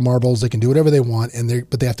want with the marbles. They can do whatever they want,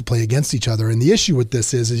 but they have to play against each other. And the issue with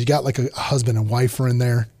this is you got like a husband and wife are in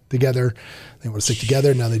there together. They want to stick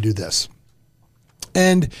together. Now they do this.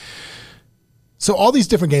 And so all these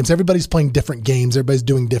different games, everybody's playing different games. Everybody's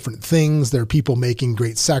doing different things. There are people making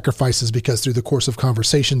great sacrifices because through the course of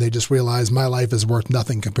conversation, they just realize my life is worth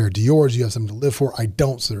nothing compared to yours. You have something to live for. I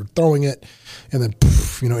don't. So they're throwing it. And then,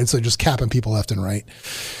 instantly just capping people left and right.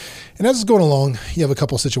 And as it's going along, you have a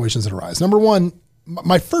couple of situations that arise. Number one,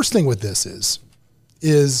 my first thing with this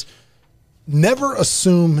is never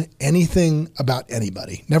assume anything about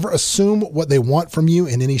anybody. Never assume what they want from you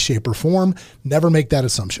in any shape or form. Never make that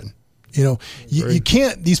assumption. You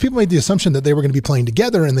can't, these people made the assumption that they were going to be playing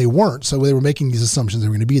together and they weren't. So they were making these assumptions they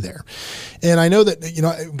were going to be there. And I know that,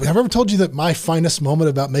 have I ever told you that my finest moment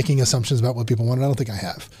about making assumptions about what people wanted? I don't think I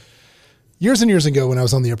have. Years and years ago when I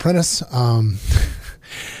was on The Apprentice,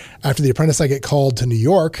 after The Apprentice, I get called to New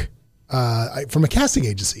York from a casting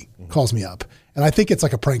agency, calls me up. And I think it's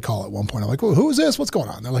like a prank call at one point. I'm like, well, who is this? What's going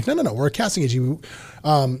on? They're like, no, we're a casting agent.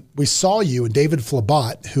 We saw you, and David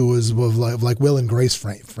Flabot, who was like Will and Grace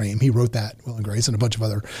fame. He wrote that, Will and Grace, and a bunch of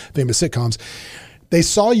other famous sitcoms. They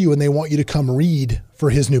saw you, and they want you to come read for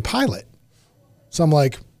his new pilot. So I'm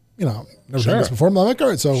like, never done this before. I'm like, all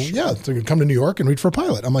right, so yeah, so you come to New York and read for a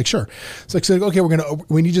pilot. I'm like, sure. So I said, okay,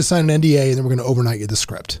 we need you to sign an NDA, and then we're going to overnight you the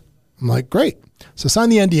script. I'm like, great. So I sign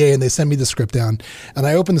the NDA, and they send me the script down, and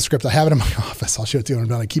I open the script. I have it in my office. I'll show it to you when I'm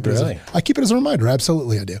done. I keep it as a reminder.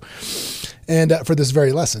 Absolutely, I do. And for this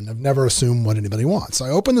very lesson, I've never assumed what anybody wants. So I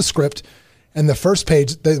open the script, and the first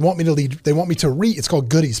page, they want me to read. It's called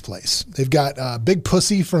Goody's Place. They've got Big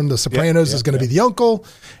Pussy from The Sopranos is going to be the uncle,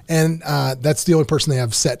 and that's the only person they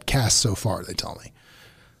have set cast so far, they tell me.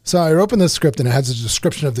 So I open the script, and it has a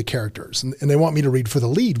description of the characters, and they want me to read for the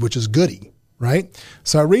lead, which is Goody, right?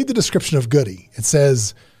 So I read the description of Goody. It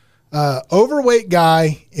says, overweight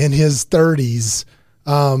guy in his 30s,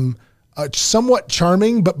 somewhat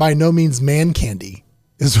charming, but by no means man candy.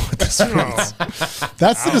 Is what this reads.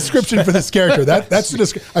 That's the description for this character. That's the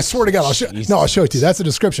description. I swear to God, I'll show it to you. That's the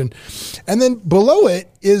description. And then below it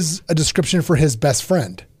is a description for his best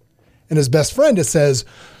friend. And his best friend, it says,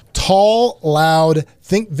 tall, loud,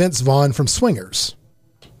 think Vince Vaughn from Swingers.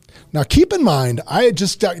 Now keep in mind, I had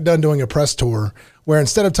just got done doing a press tour where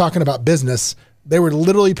instead of talking about business, they were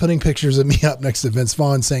literally putting pictures of me up next to Vince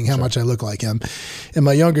Vaughn saying how much I look like him. In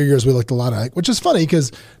my younger years, we looked a lot alike, which is funny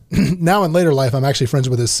because now in later life, I'm actually friends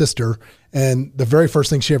with his sister. And the very first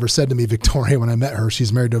thing she ever said to me, Victoria, when I met her,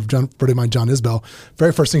 she's married to a friend of mine, John Isbell.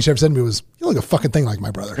 Very first thing she ever said to me was, you look a fucking thing like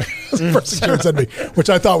my brother. That's the first thing she ever said to me, which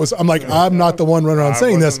I thought was, I'm like, I'm not the one running around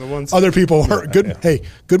saying this. Other people were. Hey,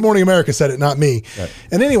 Good Morning America said it, not me. Right.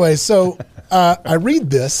 And anyway, so I read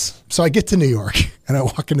this. So I get to New York and I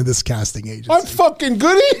walk into this casting agency. I'm fucking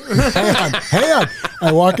Goody. Hang on.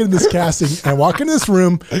 I walk into this casting, I walk into this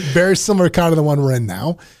room, very similar kind of the one we're in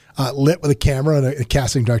now, lit with a camera, and a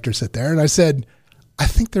casting director sit there. And I said, I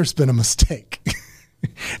think there's been a mistake.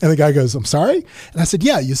 And the guy goes, I'm sorry? And I said,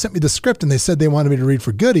 yeah, you sent me the script and they said they wanted me to read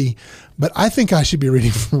for Goody, but I think I should be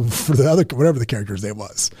reading for the other, whatever the character's name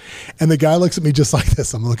was. And the guy looks at me just like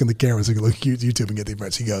this. I'm looking at the camera so I can look at YouTube and get the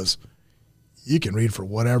advice. He goes, you can read for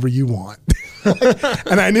whatever you want.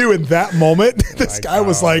 And I knew in that moment, this guy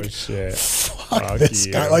was like, fuck this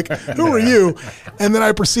guy. Like, who are you? And then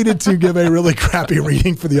I proceeded to give a really crappy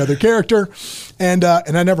reading for the other character. And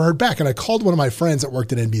I never heard back. And I called one of my friends that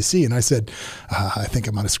worked at NBC and I said, I think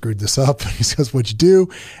I might have screwed this up. And he goes, what'd you do?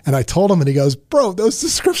 And I told him and he goes, bro, those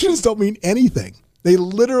descriptions don't mean anything. They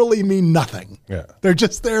literally mean nothing. Yeah. They're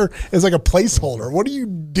just there as like a placeholder. What are you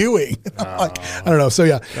doing? Like, I don't know. So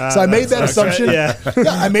yeah. So I made that assumption. Yeah.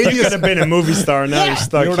 I made you could have been a movie star. Now you're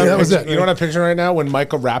stuck. You know what I'm picturing right now? When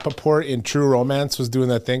Michael Rappaport in True Romance was doing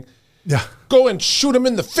that thing. Yeah. Go and shoot him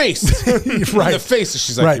in the face. Right. In the face.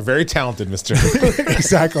 She's like, you're very talented, mister.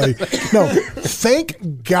 Exactly. No,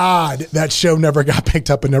 thank God that show never got picked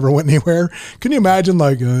up and never went anywhere. Can you imagine,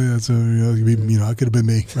 like, it could have been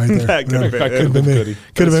me right there. That could have been me.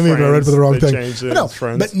 Could have been me, but I read for the wrong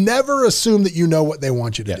thing. But never assume that you know what they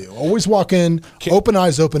want you to do. Always walk in, open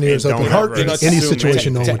eyes, open ears, open heart, in any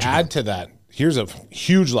situation. To add to that, here's a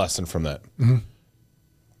huge lesson from that. Mm-hmm.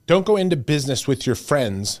 Don't go into business with your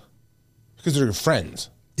friends because they're your friends.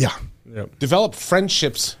 Yeah. Yep. Develop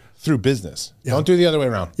friendships through business. Yeah. Don't do the other way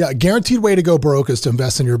around. Yeah. Guaranteed way to go broke is to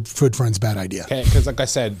invest in your good friend's bad idea. Okay. Because like I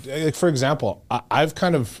said, for example, I've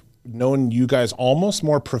kind of known you guys almost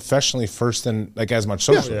more professionally first than like as much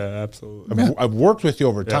social. Yeah, absolutely. I've worked with you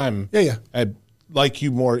over time. Yeah. I like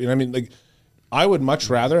you more. You know what I mean? Like, I would much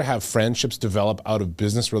rather have friendships develop out of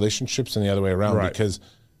business relationships than the other way around because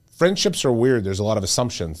friendships are weird. There's a lot of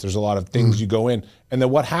assumptions. There's a lot of things you go in. And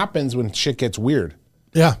then what happens when shit gets weird?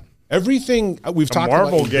 Yeah. Everything we've talked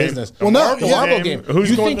about in business. Well, marble game.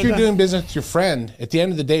 You think you're doing business with your friend. At the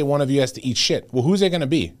end of the day, one of you has to eat shit. Well, who's it going to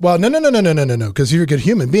be? Well, no. Because you're a good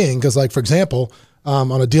human being. Because like, for example,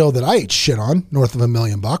 on a deal that I ate shit on, north of $1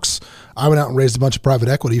 million, I went out and raised a bunch of private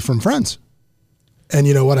equity from friends. And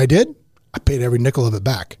you know what I did? I paid every nickel of it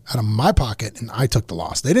back out of my pocket, and I took the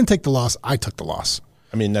loss. They didn't take the loss. I took the loss.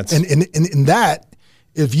 I mean, that's... And in that,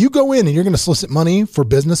 if you go in and you're going to solicit money for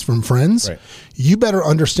business from friends, you better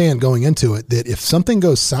understand going into it that if something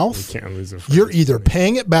goes south, you're either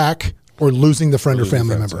paying it back or losing the friend or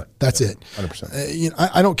family member. That's it. 100%.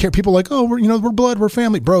 I don't care. People are like, oh, we're blood, we're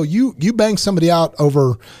family. Bro, you bang somebody out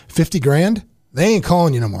over 50 grand, they ain't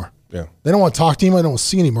calling you no more. Yeah. They don't want to talk to you. They don't want to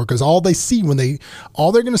see anymore because all they're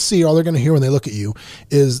going to see, all they're going to hear when they look at you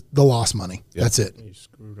is the lost money. Yeah. That's it.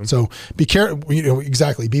 So be careful.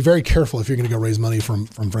 Exactly. Be very careful if you're going to go raise money from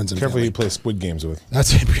friends and careful family. You play Squid Games with.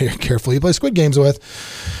 That's it. Be careful. You play Squid Games with.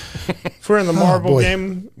 If we're in the marble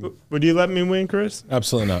game, would you let me win, Chris?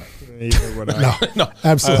 Absolutely not. No,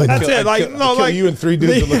 absolutely not. That's it. I'll kill you and 3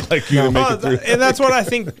 dudes that look like you to make it through. And that's what I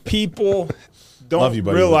think people don't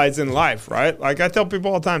realize in life, right? Like I tell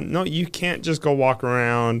people all the time, no, you can't just go walk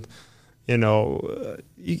around.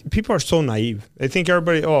 People are so naive. They think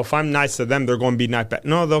everybody, if I'm nice to them, they're going to be nice back.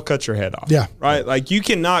 No, they'll cut your head off. Yeah. Right? Like you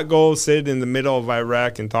cannot go sit in the middle of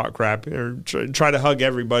Iraq and talk crap or try to hug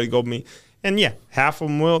everybody, go me. And yeah, half of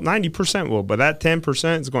them will, 90% will, but that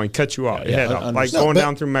 10% is going to cut you off, your head off. Like going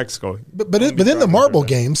down through Mexico. But in the marble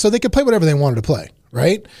game, so they could play whatever they wanted to play,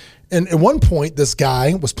 right? And at one point, this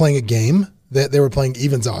guy was playing a game that they were playing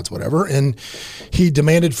evens odds, whatever, and he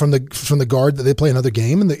demanded from the guard that they play another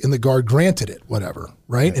game, and the guard granted it, whatever,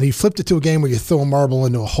 right? Yeah. And he flipped it to a game where you throw a marble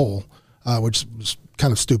into a hole, which was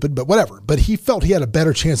kind of stupid, but whatever. But he felt he had a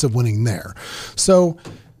better chance of winning there. So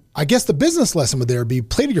I guess the business lesson would there be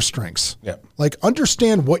play to your strengths. Yeah. Like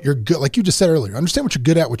understand what you're good, like you just said earlier, understand what you're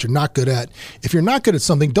good at, what you're not good at. If you're not good at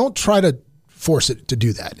something, don't try to force it to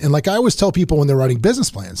do that. And like I always tell people when they're writing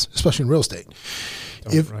business plans, especially in real estate,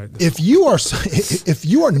 if you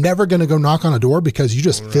are never going to go knock on a door because you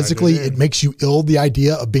just physically, it makes you ill, the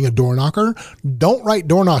idea of being a door knocker, don't write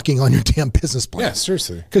door knocking on your damn business plan. Yeah,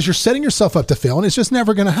 seriously. Because you're setting yourself up to fail and it's just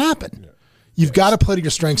never going to happen. Yeah. You've got to play to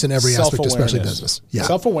your strengths in every aspect, especially business. Yeah.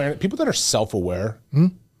 Self-awareness. People that are self-aware,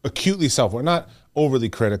 acutely self-aware, not overly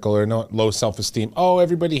critical or not low self-esteem. Oh,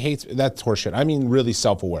 everybody hates, that's horseshit. I mean, really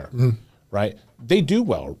self-aware, right? They do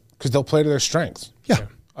well because they'll play to their strengths. Yeah.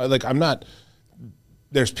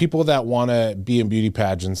 There's people that want to be in beauty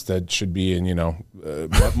pageants that should be in,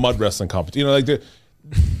 mud wrestling competition.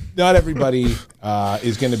 Not everybody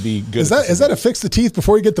is going to be good. Is that a fix the teeth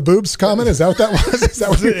before you get the boobs comment? Is that what that was? Is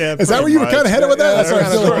that where you were kind of headed with that? That's what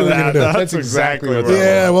I feel like we were going to do. That's exactly what that was.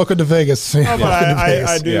 Yeah, welcome to Vegas. No, but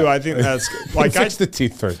I do. Yeah. I think that's like fix the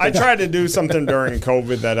teeth first. I tried to do something during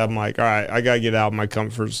COVID that I'm like, all right, I got to get out of my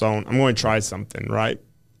comfort zone. I'm going to try something, right?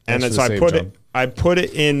 And so I put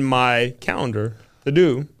it in my calendar to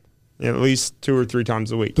do at least 2 or 3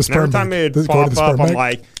 times a week. And every time it would pop up, I'm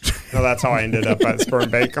like, no, that's how I ended up at Sperm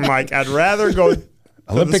Bake. I'm like, I'd rather go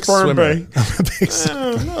Olympic swimmer.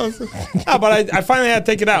 No, but I finally had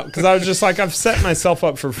to take it out because I was just like, I've set myself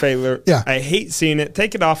up for failure. Yeah. I hate seeing it.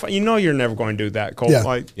 Take it off. You're never going to do that, Colt.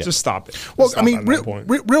 Yeah. Just stop it. Well, I mean,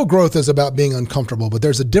 real growth is about being uncomfortable, but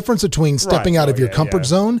there's a difference between stepping out of your comfort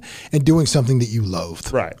zone and doing something that you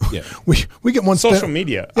loathe. Right. Yeah. We get one social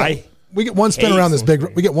media. Yeah. We get one spin around this big.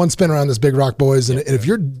 We get one spin around this big rock, boys. And if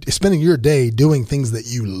you're spending your day doing things that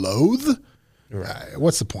you loathe,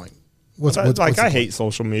 what's the point? I hate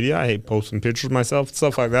social media. I hate posting pictures of myself,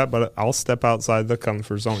 stuff like that. But I'll step outside the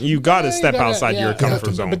comfort zone. You got to step outside your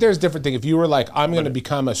comfort zone. But there's a different thing. If you were like, I'm going to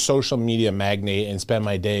become a social media magnate and spend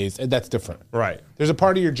my days, that's different. Right. There's a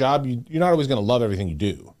part of your job you're not always going to love everything you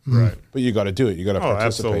do. Right. But you got to do it. You got to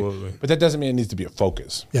participate. Absolutely. But that doesn't mean it needs to be a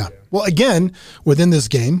focus. Yeah. Well, again, within this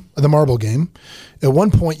game, the marble game, at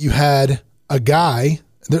one point you had a guy.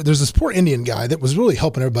 There's this poor Indian guy that was really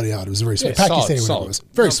helping everybody out. It was a very sweet, Pakistani, whatever it was.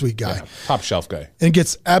 Very sweet guy. Yeah, top shelf guy. And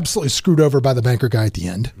gets absolutely screwed over by the banker guy at the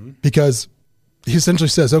end because he essentially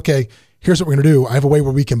says, okay, here's what we're going to do. I have a way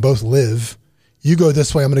where we can both live. You go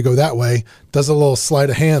this way, I'm going to go that way. Does a little sleight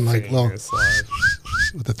of hand,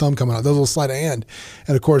 with the thumb coming out. Does a little sleight of hand.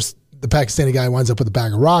 And of course, the Pakistani guy winds up with a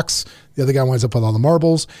bag of rocks. The other guy winds up with all the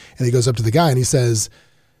marbles. And he goes up to the guy and he says,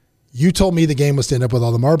 you told me the game was to end up with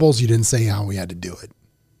all the marbles. You didn't say how we had to do it.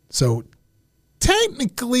 So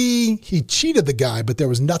technically he cheated the guy, but there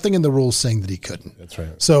was nothing in the rules saying that he couldn't. That's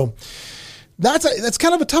right. So that's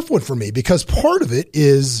kind of a tough one for me because part of it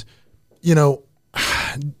is,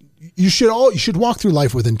 you should walk through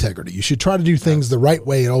life with integrity. You should try to do things the right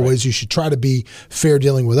way always. Right. You should try to be fair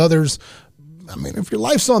dealing with others. I mean, if your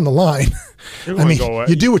life's on the line,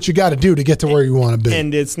 you do what you got to do to get to where you want to be.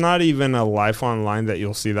 And it's not even a life on line that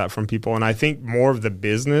you'll see that from people. And I think more of the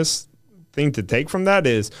business thing to take from that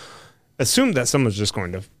is assume that someone's just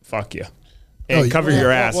going to fuck you and cover your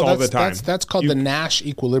ass all the time. That's called the Nash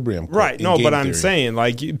equilibrium. Right. No, but I'm saying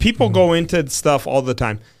people go into stuff all the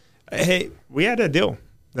time. Hey, we had a deal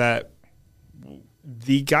that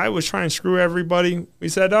the guy was trying to screw everybody. We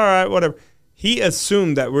said, all right, whatever. He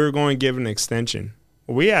assumed that we were going to give an extension.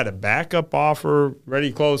 We had a backup offer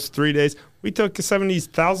ready, close 3 days. We took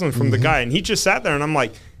 $70,000 from the guy, and he just sat there, and I'm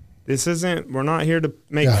like, we're not here to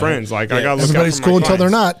make friends. Like I got to look everybody's out for cool my until they're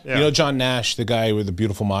clients. not. Yeah. You know John Nash, the guy with the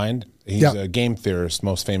beautiful mind? He's a game theorist,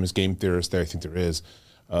 most famous game theorist there I think there is,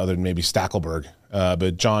 other than maybe Stackelberg.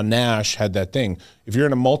 But John Nash had that thing. If you're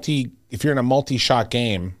in a multi-shot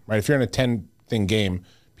game, right? If you're in a 10-thing game,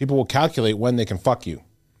 people will calculate when they can fuck you.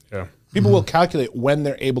 Yeah. People will calculate when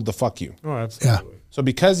they're able to fuck you. Oh, absolutely. Yeah. So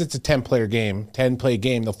because it's a 10-play game,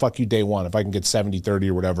 they'll fuck you day one if I can get 70-30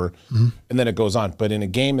 or whatever, and then it goes on. But in a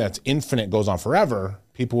game that's infinite, goes on forever,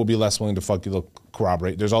 people will be less willing to fuck you. They'll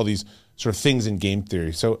corroborate. There's all these sort of things in game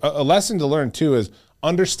theory. So a lesson to learn, too, is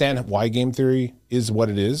understand why game theory is what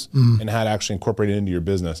it is and how to actually incorporate it into your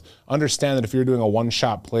business. Understand that if you're doing a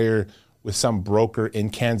one-shot player with some broker in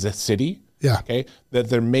Kansas City, okay, that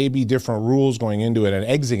there may be different rules going into it and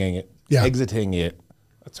exiting it.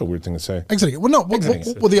 That's a weird thing to say. Exiting it. Well, no. And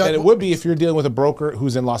it would be if you're dealing with a broker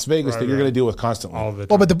who's in Las Vegas that you're going to deal with constantly. All the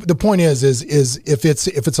time. Well, but the point is if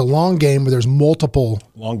it's a long game where there's multiple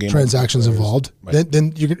transactions involved,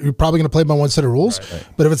 then you're probably going to play by one set of rules. Right.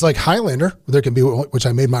 But if it's like Highlander, there can be, which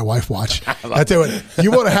I made my wife watch. I tell you what,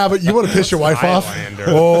 you want to have it. You want to piss your wife off?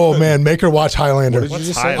 Oh man, make her watch Highlander.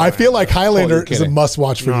 I feel like Highlander is a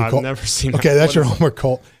must-watch for you, Colt. I've never seen. Okay, that's your homework,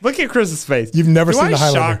 Colt. Look at Chris's face. You've never seen the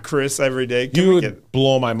Highlander. I shock Chris every day. You would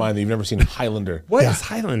blow my mind that you've never seen Highlander. What is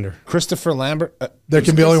Highlander? Christopher Lambert. There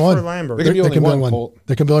can be only one. There can be only one, Colt.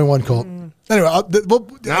 There can be only one, Colt. Anyway, I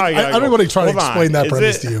don't want to try to explain that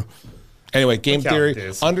premise to you. Anyway, game theory.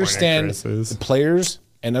 Understand the players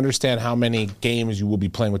and understand how many games you will be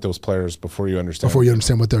playing with those players before you understand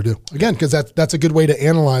what they'll do. Again, because that's a good way to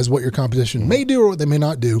analyze what your competition may do or what they may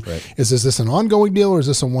not do. Right. Is this an ongoing deal or is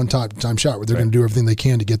this a one-time shot where they're going to do everything they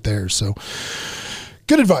can to get there? So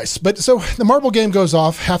good advice. But so the marble game goes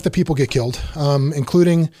off. Half the people get killed,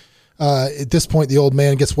 including at this point the old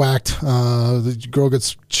man gets whacked. The girl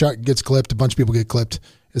gets shot, gets clipped. A bunch of people get clipped.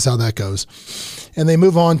 Is how that goes. And they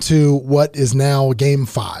move on to what is now game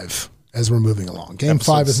 5 as we're moving along. Game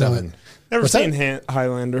Episode 5 is 7. now. Never seen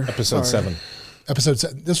Highlander. Episode 7. Episode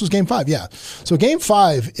 7. This was game 5, yeah. So game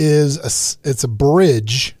 5 is it's a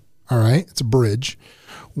bridge. All right, it's a bridge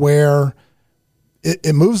where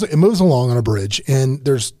it moves along on a bridge, and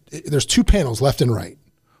there's 2 panels left and right.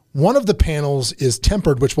 One of the panels is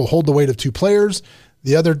tempered, which will hold the weight of 2 players.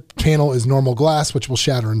 The other panel is normal glass, which will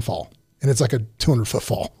shatter and fall. And it's like a 200-foot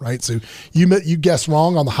fall, right? So you guess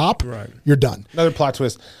wrong on the hop, you're done. Another plot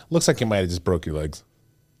twist. Looks like you might have just broke your legs.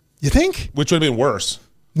 You think? Which would have been worse.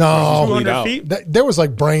 No. 200 feet? There was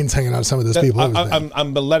like brains hanging out of some of those people.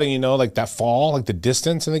 I'm letting you know, like that fall, like the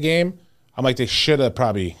distance in the game, I'm like, they should have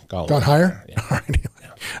probably gone higher? Yeah. All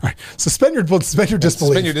right. Suspend your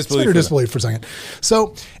disbelief for a second.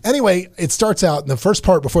 So anyway, it starts out, and the first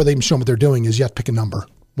part before they even show them what they're doing is you have to pick a number.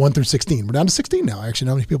 1 through 16. We're down to 16 now. I actually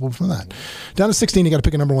know how many people from that. Down to 16, you got to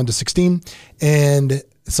pick a number 1 to 16. And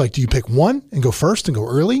it's like, do you pick 1 and go first and go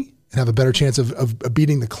early and have a better chance of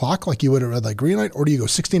beating the clock like you would at red light, green light? Or do you go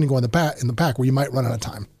 16 and go in the pack where you might run out of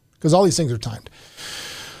time? Because all these things are timed.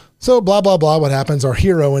 So blah, blah, blah. What happens? Our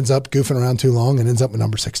hero ends up goofing around too long and ends up with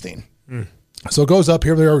number 16. So it goes up.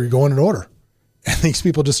 Here they are. You're going in order. And these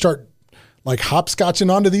people just start like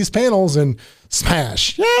hopscotching onto these panels and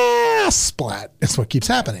smash. Yeah, splat. That's what keeps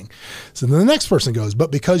happening. So then the next person goes,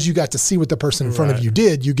 but because you got to see what the person in front of you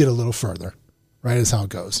did, you get a little further, right? Is how it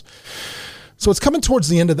goes. So it's coming towards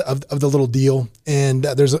the end of the little deal. And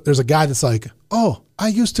there's a guy that's like, oh, I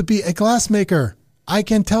used to be a glassmaker. I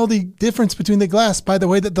can tell the difference between the glass by the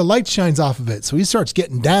way that the light shines off of it. So he starts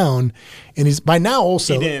getting down, and he's by now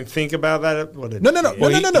also. He didn't think about that. No.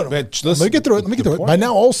 Let me get through it. By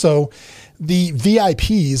now also, the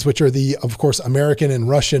VIPs, which are of course, American and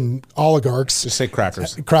Russian oligarchs. Just say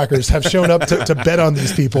crackers. Crackers have shown up to bet on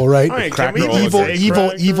these people, right?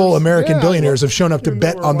 Evil American billionaires have shown up to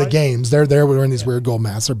bet on the games. They're there wearing these weird gold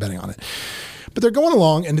masks. They're betting on it. But they're going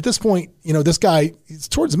along, and at this point, this guy, he's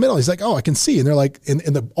towards the middle. He's like, oh, I can see. And they're like, and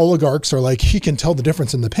the oligarchs are like, he can tell the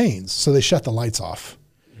difference in the panes. So they shut the lights off.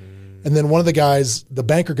 And then one of the guys, the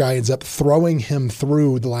banker guy, ends up throwing him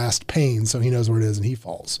through the last pane so he knows where it is, and he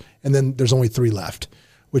falls. And then there's only 3 left,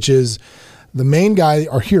 which is the main guy,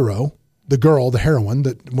 our hero, the girl, the heroine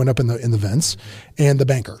that went up in the vents, and the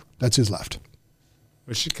banker. That's who's left.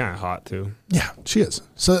 But she's kind of hot, too. Yeah, she is.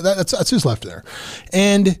 So that's who's left there.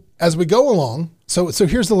 And as we go along, so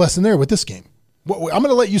here's the lesson there with this game. I'm going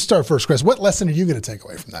to let you start first, Chris. What lesson are you going to take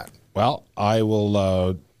away from that? Well, I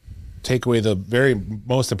will take away the very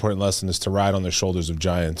most important lesson is to ride on the shoulders of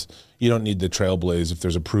giants. You don't need to trailblaze if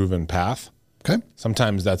there's a proven path. Okay.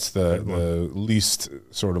 Sometimes that's the least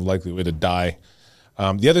sort of likely way to die.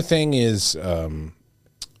 The other thing is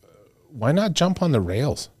why not jump on the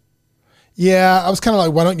rails? Yeah, I was kind of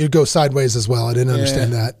like, why don't you go sideways as well? I didn't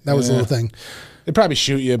understand that. That was a little thing. They'd probably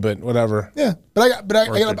shoot you, but whatever. Yeah, but I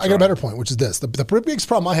got a better point, which is this. The biggest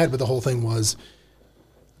problem I had with the whole thing was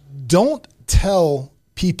don't tell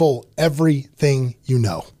people everything you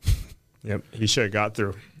know. Yep, he should have got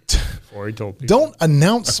through before he told people. Don't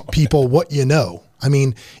announce people what you know. I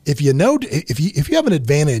mean, if you have an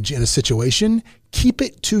advantage in a situation, keep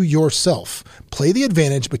it to yourself. Play the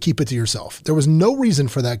advantage, but keep it to yourself. There was no reason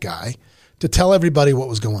for that guy to tell everybody what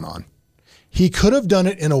was going on. He could have done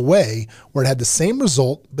it in a way where it had the same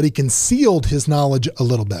result, but he concealed his knowledge a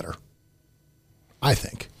little better. I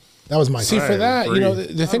think. That was my See, for that,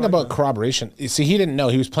 the thing about corroboration, see, he didn't know.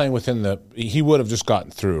 He was playing within he would have just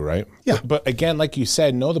gotten through, right? Yeah. But again, like you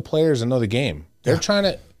said, know the players and know the game. They're trying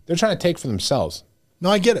to take for themselves. No,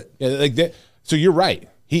 I get it. Yeah, so you're right.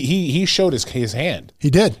 He showed his hand. He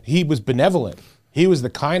did. He was benevolent. He was the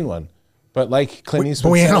kind one. But like Clint Eastwood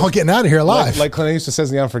but we ain't says, all getting out of here alive. Like Clint Eastwood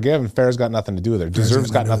says in The Unforgiven, fair's got nothing to do with it. Deserve's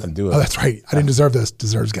got nothing to do with it. Oh, that's right. I didn't deserve this.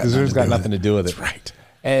 Deserve's got nothing to do with it. That's right.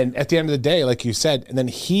 And at the end of the day, like you said, and then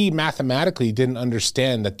he mathematically didn't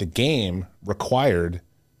understand that the game required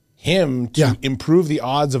him to improve the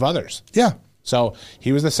odds of others. Yeah. So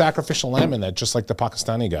he was the sacrificial lamb in that, just like the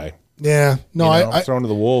Pakistani guy. Yeah. No, I thrown to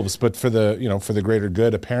the wolves, but for the greater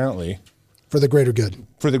good, apparently. For the greater good.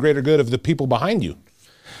 For the greater good of the people behind you.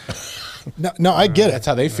 No, I get it. That's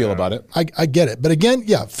how they feel about it. I get it. But again,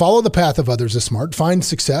 follow the path of others is smart. Find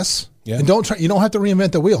success. Yeah. And you don't have to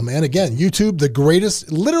reinvent the wheel, man. Again, YouTube,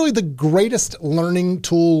 literally the greatest learning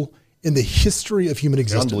tool in the history of human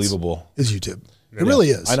existence. Unbelievable. Is YouTube. It really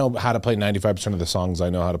is. I know how to play 95% of the songs I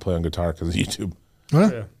know how to play on guitar because of YouTube.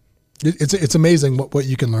 Yeah. It's amazing what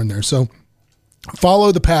you can learn there. So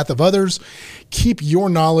follow the path of others. Keep your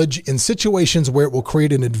knowledge in situations where it will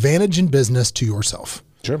create an advantage in business to yourself.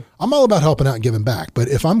 Sure. I'm all about helping out and giving back. But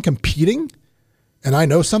if I'm competing and I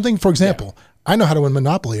know something, for example, I know how to win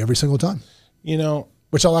Monopoly every single time.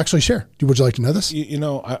 Which I'll actually share. Would you like to know this?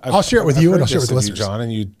 I'll share it with you and I'll share it with the listeners. John,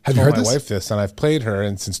 and have you heard my this? Wife this, and I've played her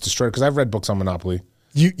and since destroyed because I've read books on Monopoly.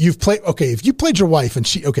 You've played, okay, if you played your wife and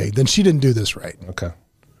then she didn't do this right. Okay.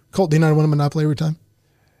 Colt, do you know how to win a Monopoly every time?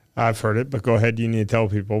 I've heard it, but go ahead. You need to tell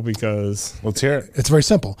people because... Let's hear it. It's very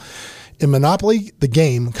simple. In Monopoly, the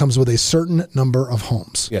game comes with a certain number of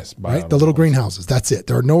homes. Yes. Right? The little greenhouses. That's it.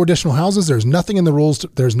 There are no additional houses. There's nothing in the rules.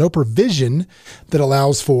 There's no provision that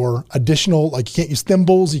allows for additional, like you can't use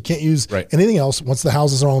thimbles. You can't use anything else. Once the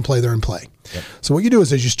houses are all in play, they're in play. Yep. So what you do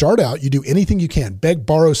is as you start out, you do anything you can. Beg,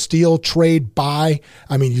 borrow, steal, trade, buy.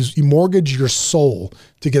 I mean, you mortgage your soul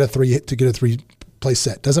to get a three play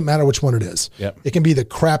set. Doesn't matter which one it is. Yep. It can be the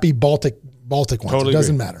crappy Baltic ones. Totally it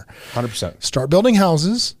doesn't agree. matter. 100%. Start building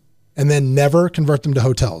houses and then never convert them to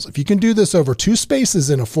hotels. If you can do this over 2 spaces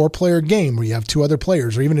in a 4-player game where you have 2 other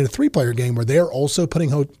players, or even in a 3-player game where they're also putting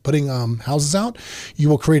houses out, you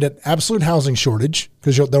will create an absolute housing shortage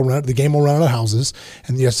because the game will run out of houses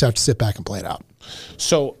and you just have to sit back and play it out.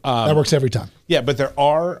 So that works every time. Yeah, but there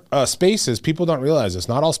are spaces. People don't realize this.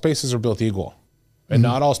 Not all spaces are built equal, and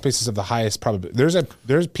not all spaces have the highest probability.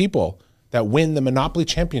 There's people that win the Monopoly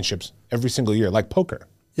championships every single year, like poker.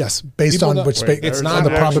 Yes, based on which space. It's not on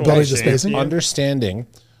the probability of the spacing. Understanding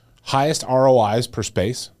highest ROIs per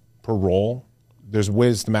space, per roll. There's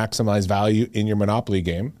ways to maximize value in your Monopoly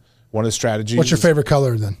game. One of the strategies. What's your favorite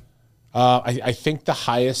color then? I think the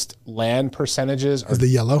highest land percentages is the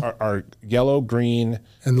yellow. Are yellow, green,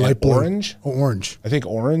 and light blue. Orange. Oh, orange. I think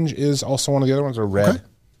orange is also one of the other ones, or red. Okay.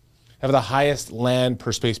 Have the highest land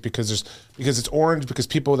per space because it's orange because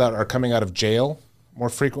people that are coming out of jail more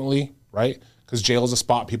frequently, right? Because jail is a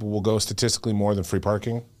spot people will go statistically more than free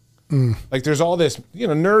parking. Like there's all this,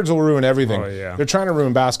 nerds will ruin everything. Oh, yeah. They're trying to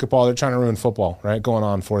ruin basketball. They're trying to ruin football, right? Going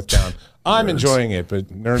on 4th down. I'm enjoying it, but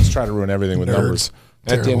nerds try to ruin everything with numbers.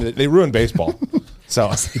 At the end of it, they ruined baseball. So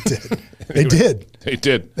They did. They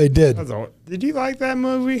did. Did you like that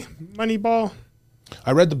movie, Moneyball?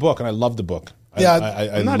 I read the book and I loved the book. Yeah,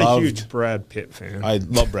 I'm not a huge Brad Pitt fan. I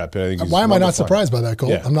love Brad Pitt. I think Why am I not surprised by that,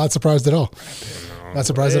 Colt? Yeah. I'm not surprised at all. Not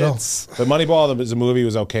surprised at all. But Moneyball as a movie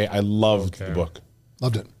was okay. I loved the book.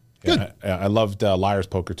 Loved it. Good. I loved Liar's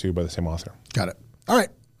Poker too by the same author. Got it. All right.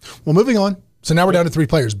 Well, moving on. So now we're down to 3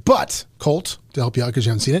 players. But Colt, to help you out because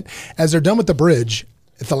you haven't seen it, as they're done with the bridge,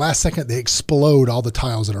 at the last second they explode all the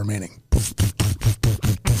tiles that are remaining.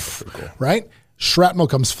 Cool. Right? Shrapnel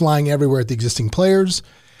comes flying everywhere at the existing players.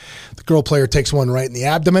 The girl player takes one right in the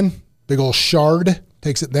abdomen. Big old shard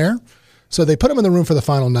takes it there. So they put them in the room for the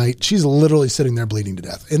final night. She's literally sitting there bleeding to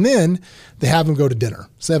death. And then they have them go to dinner.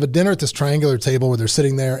 So they have a dinner at this triangular table where they're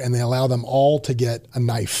sitting there and they allow them all to get a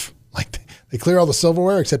knife. Like they clear all the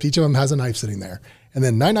silverware except each of them has a knife sitting there. And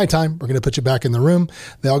then night time, we're going to put you back in the room.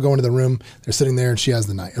 They all go into the room. They're sitting there and she has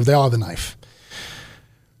the knife. They all have the knife.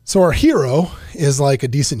 So our hero is like a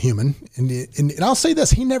decent human. And I'll say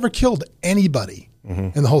this, he never killed anybody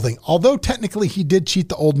in the whole thing. Although technically he did cheat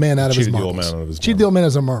the old man out of his marbles. Cheated the old man out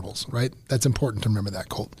of his marbles, right? That's important to remember that,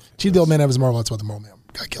 Colt. Cheated the old man out of his marble. That's why the old man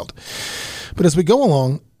got killed. But as we go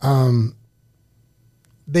along,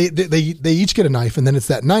 they each get a knife, and then it's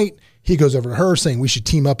that night he goes over to her saying we should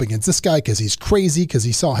team up against this guy because he's crazy, because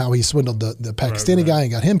he saw how he swindled the Pakistani guy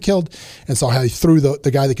and got him killed, and saw how he threw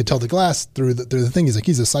the guy that could tell the glass through the thing. He's like,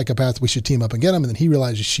 he's a psychopath. We should team up and get him. And then he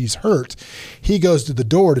realizes she's hurt. He goes to the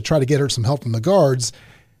door to try to get her some help from the guards.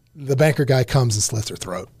 The banker guy comes and slits her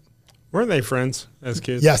throat. Weren't they friends as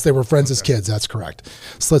kids? Yes, they were friends as kids. That's correct.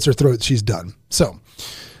 Slits her throat. She's done. So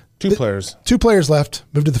Two players left.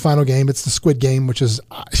 Move to the final game. It's the Squid Game, which is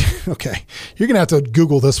okay. You're gonna have to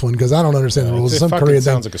Google this one because I don't understand the rules. It Some fucking Korean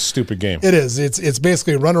sounds thing. like a stupid game. It is. It's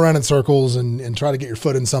basically run around in circles and try to get your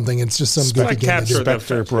foot in something. It's just some goofy game. Capture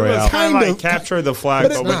the Royale. Kind of like capture the flag,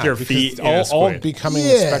 but with your feet. All becoming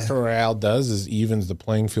Inspector Royale does is evens the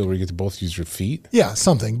playing field where you get to both use your feet. Yeah,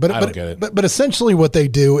 something. But I don't get it. But essentially, what they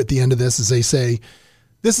do at the end of this is they say,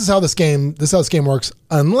 "This is how this game works,"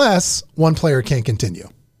 unless one player can't continue.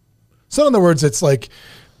 So in other words, it's like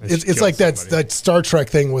it's like that Star Trek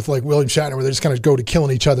thing with like William Shatner where they just kind of go to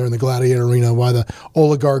killing each other in the gladiator arena while the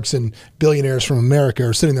oligarchs and billionaires from America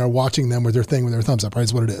are sitting there watching them with their thing with their thumbs up, right?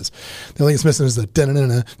 That's what it is. The only thing that's missing is the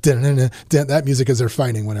that music as they're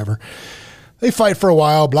fighting, whatever. They fight for a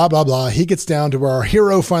while, blah, blah, blah. He gets down to where our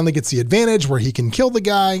hero finally gets the advantage where he can kill the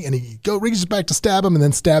guy, and he reaches back to stab him and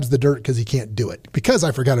then stabs the dirt because he can't do it. Because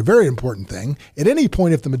I forgot a very important thing. At any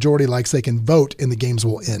point, if the majority likes, they can vote and the games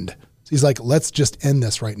will end. He's like, let's just end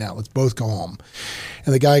this right now. Let's both go home.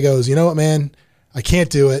 And the guy goes, you know what, man? I can't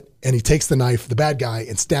do it. And he takes the knife, the bad guy,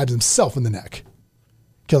 and stabs himself in the neck,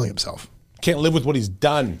 killing himself. Can't live with what he's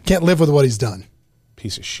done. Can't live with what he's done.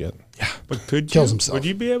 Piece of shit. Yeah. But kills himself. Would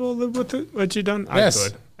you be able to live with what you've done? Yes. I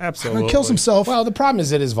could. Absolutely. Kills himself. Well, the problem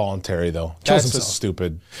is it is voluntary, though. That's the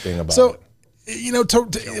stupid thing about it. So,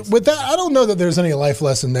 with that, I don't know that there's any life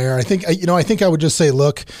lesson there. I think I would just say,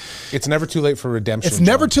 look, it's never too late for redemption. It's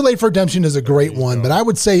never too late for redemption is a great one, but I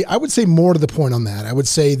would say more to the point on that. I would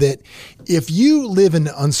say that if you live an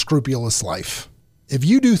unscrupulous life, if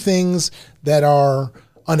you do things that are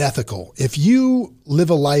unethical, if you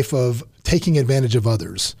live a life of taking advantage of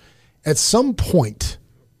others, at some point,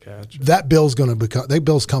 that bill's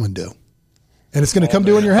coming due. And it's going to come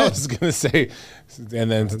due in your head. I was going to say, and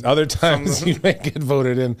then other times you may get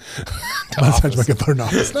voted in. Other times you might get voted in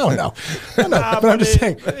office. No. But I'm just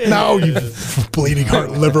saying, no, you bleeding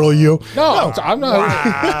heart liberal, you. No, I'm not.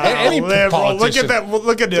 Wow, any liberal. Look at that.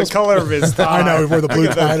 Look at the color of his tie. I know, where the blue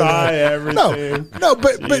tie. Everything. No,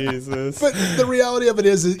 but the reality of it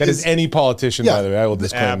is that is any politician, by the way. I will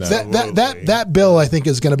disclaim that. That bill, I think,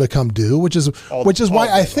 is going to become due, which is why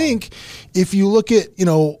I think if you look at,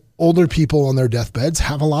 older people on their deathbeds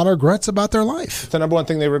have a lot of regrets about their life. It's the number one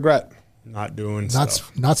thing they regret. Not doing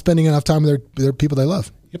stuff. Not spending enough time with their people they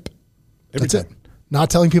love. Yep. That's it.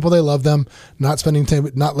 Not telling people they love them, not spending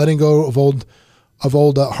time, not letting go of old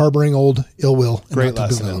harboring old ill will. Great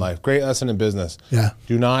lesson in life. Great lesson in business. Yeah.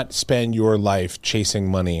 Do not spend your life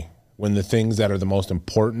chasing money when the things that are the most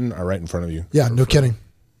important are right in front of you. Yeah, no kidding.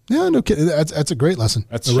 Yeah, no kidding. That's a great lesson.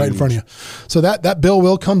 That's right in front of you. So that bill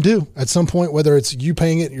will come due at some point, whether it's you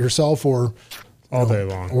paying it yourself or all day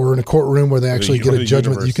long, or in a courtroom where they actually get a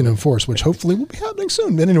judgment that you can enforce, which hopefully will be happening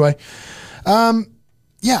soon. But anyway,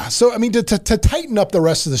 yeah. So I mean, to tighten up the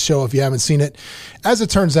rest of the show, if you haven't seen it, as it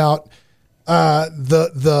turns out,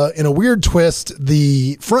 the in a weird twist,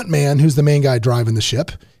 the front man, who's the main guy driving the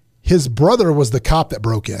ship, his brother was the cop that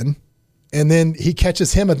broke in, and then he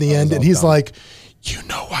catches him at the end, and he's like, you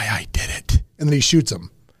know why I did it. And then he shoots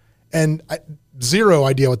him. And zero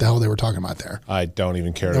idea what the hell they were talking about there. I don't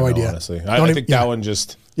even care no idea. Honestly. I think that one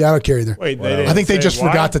just... Yeah, I don't care either. Wait, I think they just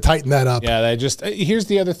forgot to tighten that up. Yeah, they just... Here's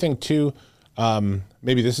the other thing, too.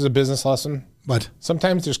 Maybe this is a business lesson. What?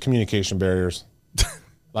 Sometimes there's communication barriers.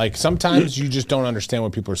 Like, sometimes you just don't understand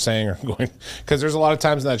what people are saying or going... Because there's a lot of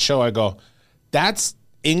times in that show I go, that's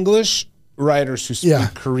English writers who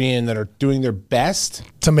speak Korean that are doing their best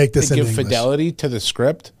to make this to give English fidelity to the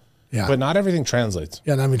script, but not everything translates.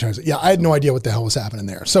 Yeah, not everything translates. Yeah, I had no idea what the hell was happening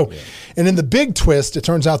there. So, and in the big twist, it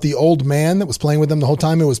turns out the old man that was playing with them the whole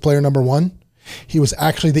time, it was player number one. He was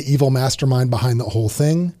actually the evil mastermind behind the whole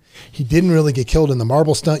thing. He didn't really get killed in the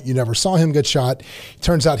marble stunt. You never saw him get shot.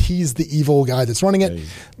 Turns out he's the evil guy that's running it.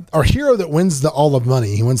 Our hero that wins all of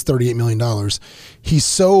money, he wins $38 million. He's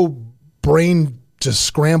so just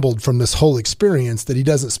scrambled from this whole experience that he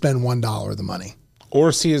doesn't spend $1 of the money.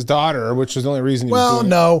 or see his daughter, which was the only reason he was doing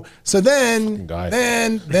no. So then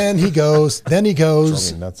he goes. So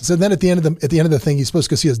then at the end of the thing, he's supposed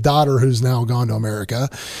to go see his daughter, who's now gone to America,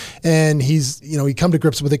 and he come to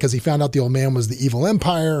grips with it because he found out the old man was the evil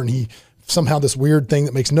empire, and he somehow this weird thing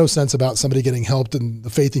that makes no sense about somebody getting helped and the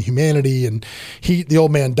faith in humanity, and the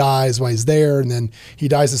old man dies while he's there, and then he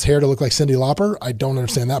dyes his hair to look like Cyndi Lauper. I don't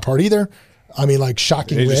understand that part either. I mean, like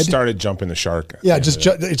shocking red. They just started jumping the shark. Yeah, just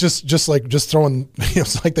throwing.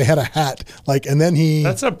 It's like they had a hat, like, and then he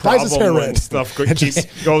that's a problem dyes his hair when red. Stuff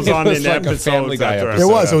goes on in like episodes. Family Guy It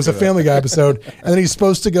was a Family Guy episode, and then he's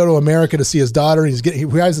supposed to go to America to see his daughter. And he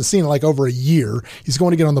hasn't seen it like over a year. He's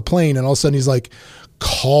going to get on the plane, and all of a sudden he's like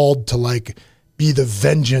called to like be the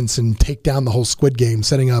vengeance and take down the whole Squid Game,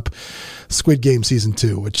 setting up Squid Game season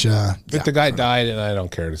 2, which but the guy died, and I don't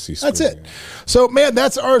care to see Squid That's it. Game. So, man,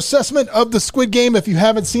 that's our assessment of the Squid Game. If you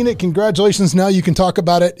haven't seen it, congratulations. Now you can talk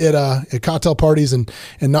about it at cocktail parties and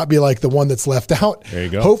not be like the one that's left out. There you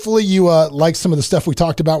go. Hopefully you like some of the stuff we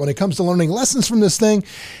talked about when it comes to learning lessons from this thing,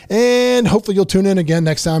 and hopefully you'll tune in again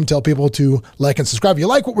next time. Tell people to like and subscribe. If you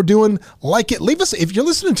like what we're doing, like it. Leave us, if you're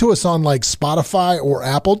listening to us on like Spotify or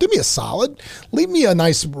Apple, do me a solid. Leave me a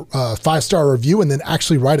nice 5-star review and then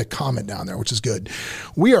actually write a comment down there, which is good.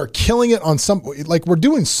 We are killing it on we're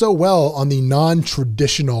doing so well on the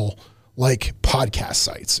non-traditional like podcast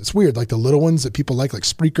sites. It's weird, like the little ones that people like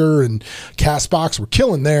Spreaker and Castbox. We're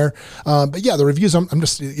killing there. But yeah, the reviews, I'm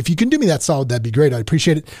just, if you can do me that solid, that'd be great. I'd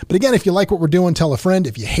appreciate it. But again, if you like what we're doing, tell a friend.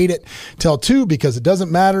 If you hate it, tell 2, because it doesn't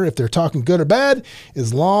matter if they're talking good or bad.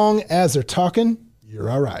 As long as they're talking, you're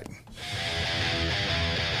all right.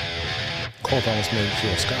 Colt almost made it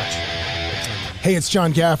feel scotch. Hey, it's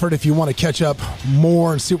John Gafford. If you want to catch up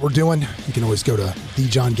more and see what we're doing, you can always go to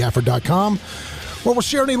thejohngafford.com, where we'll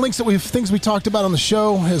share any links things we talked about on the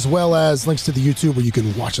show, as well as links to the YouTube where you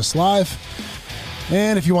can watch us live.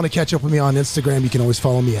 And if you want to catch up with me on Instagram, you can always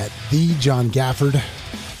follow me at thejohngafford.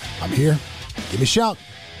 I'm here. Give me a shout.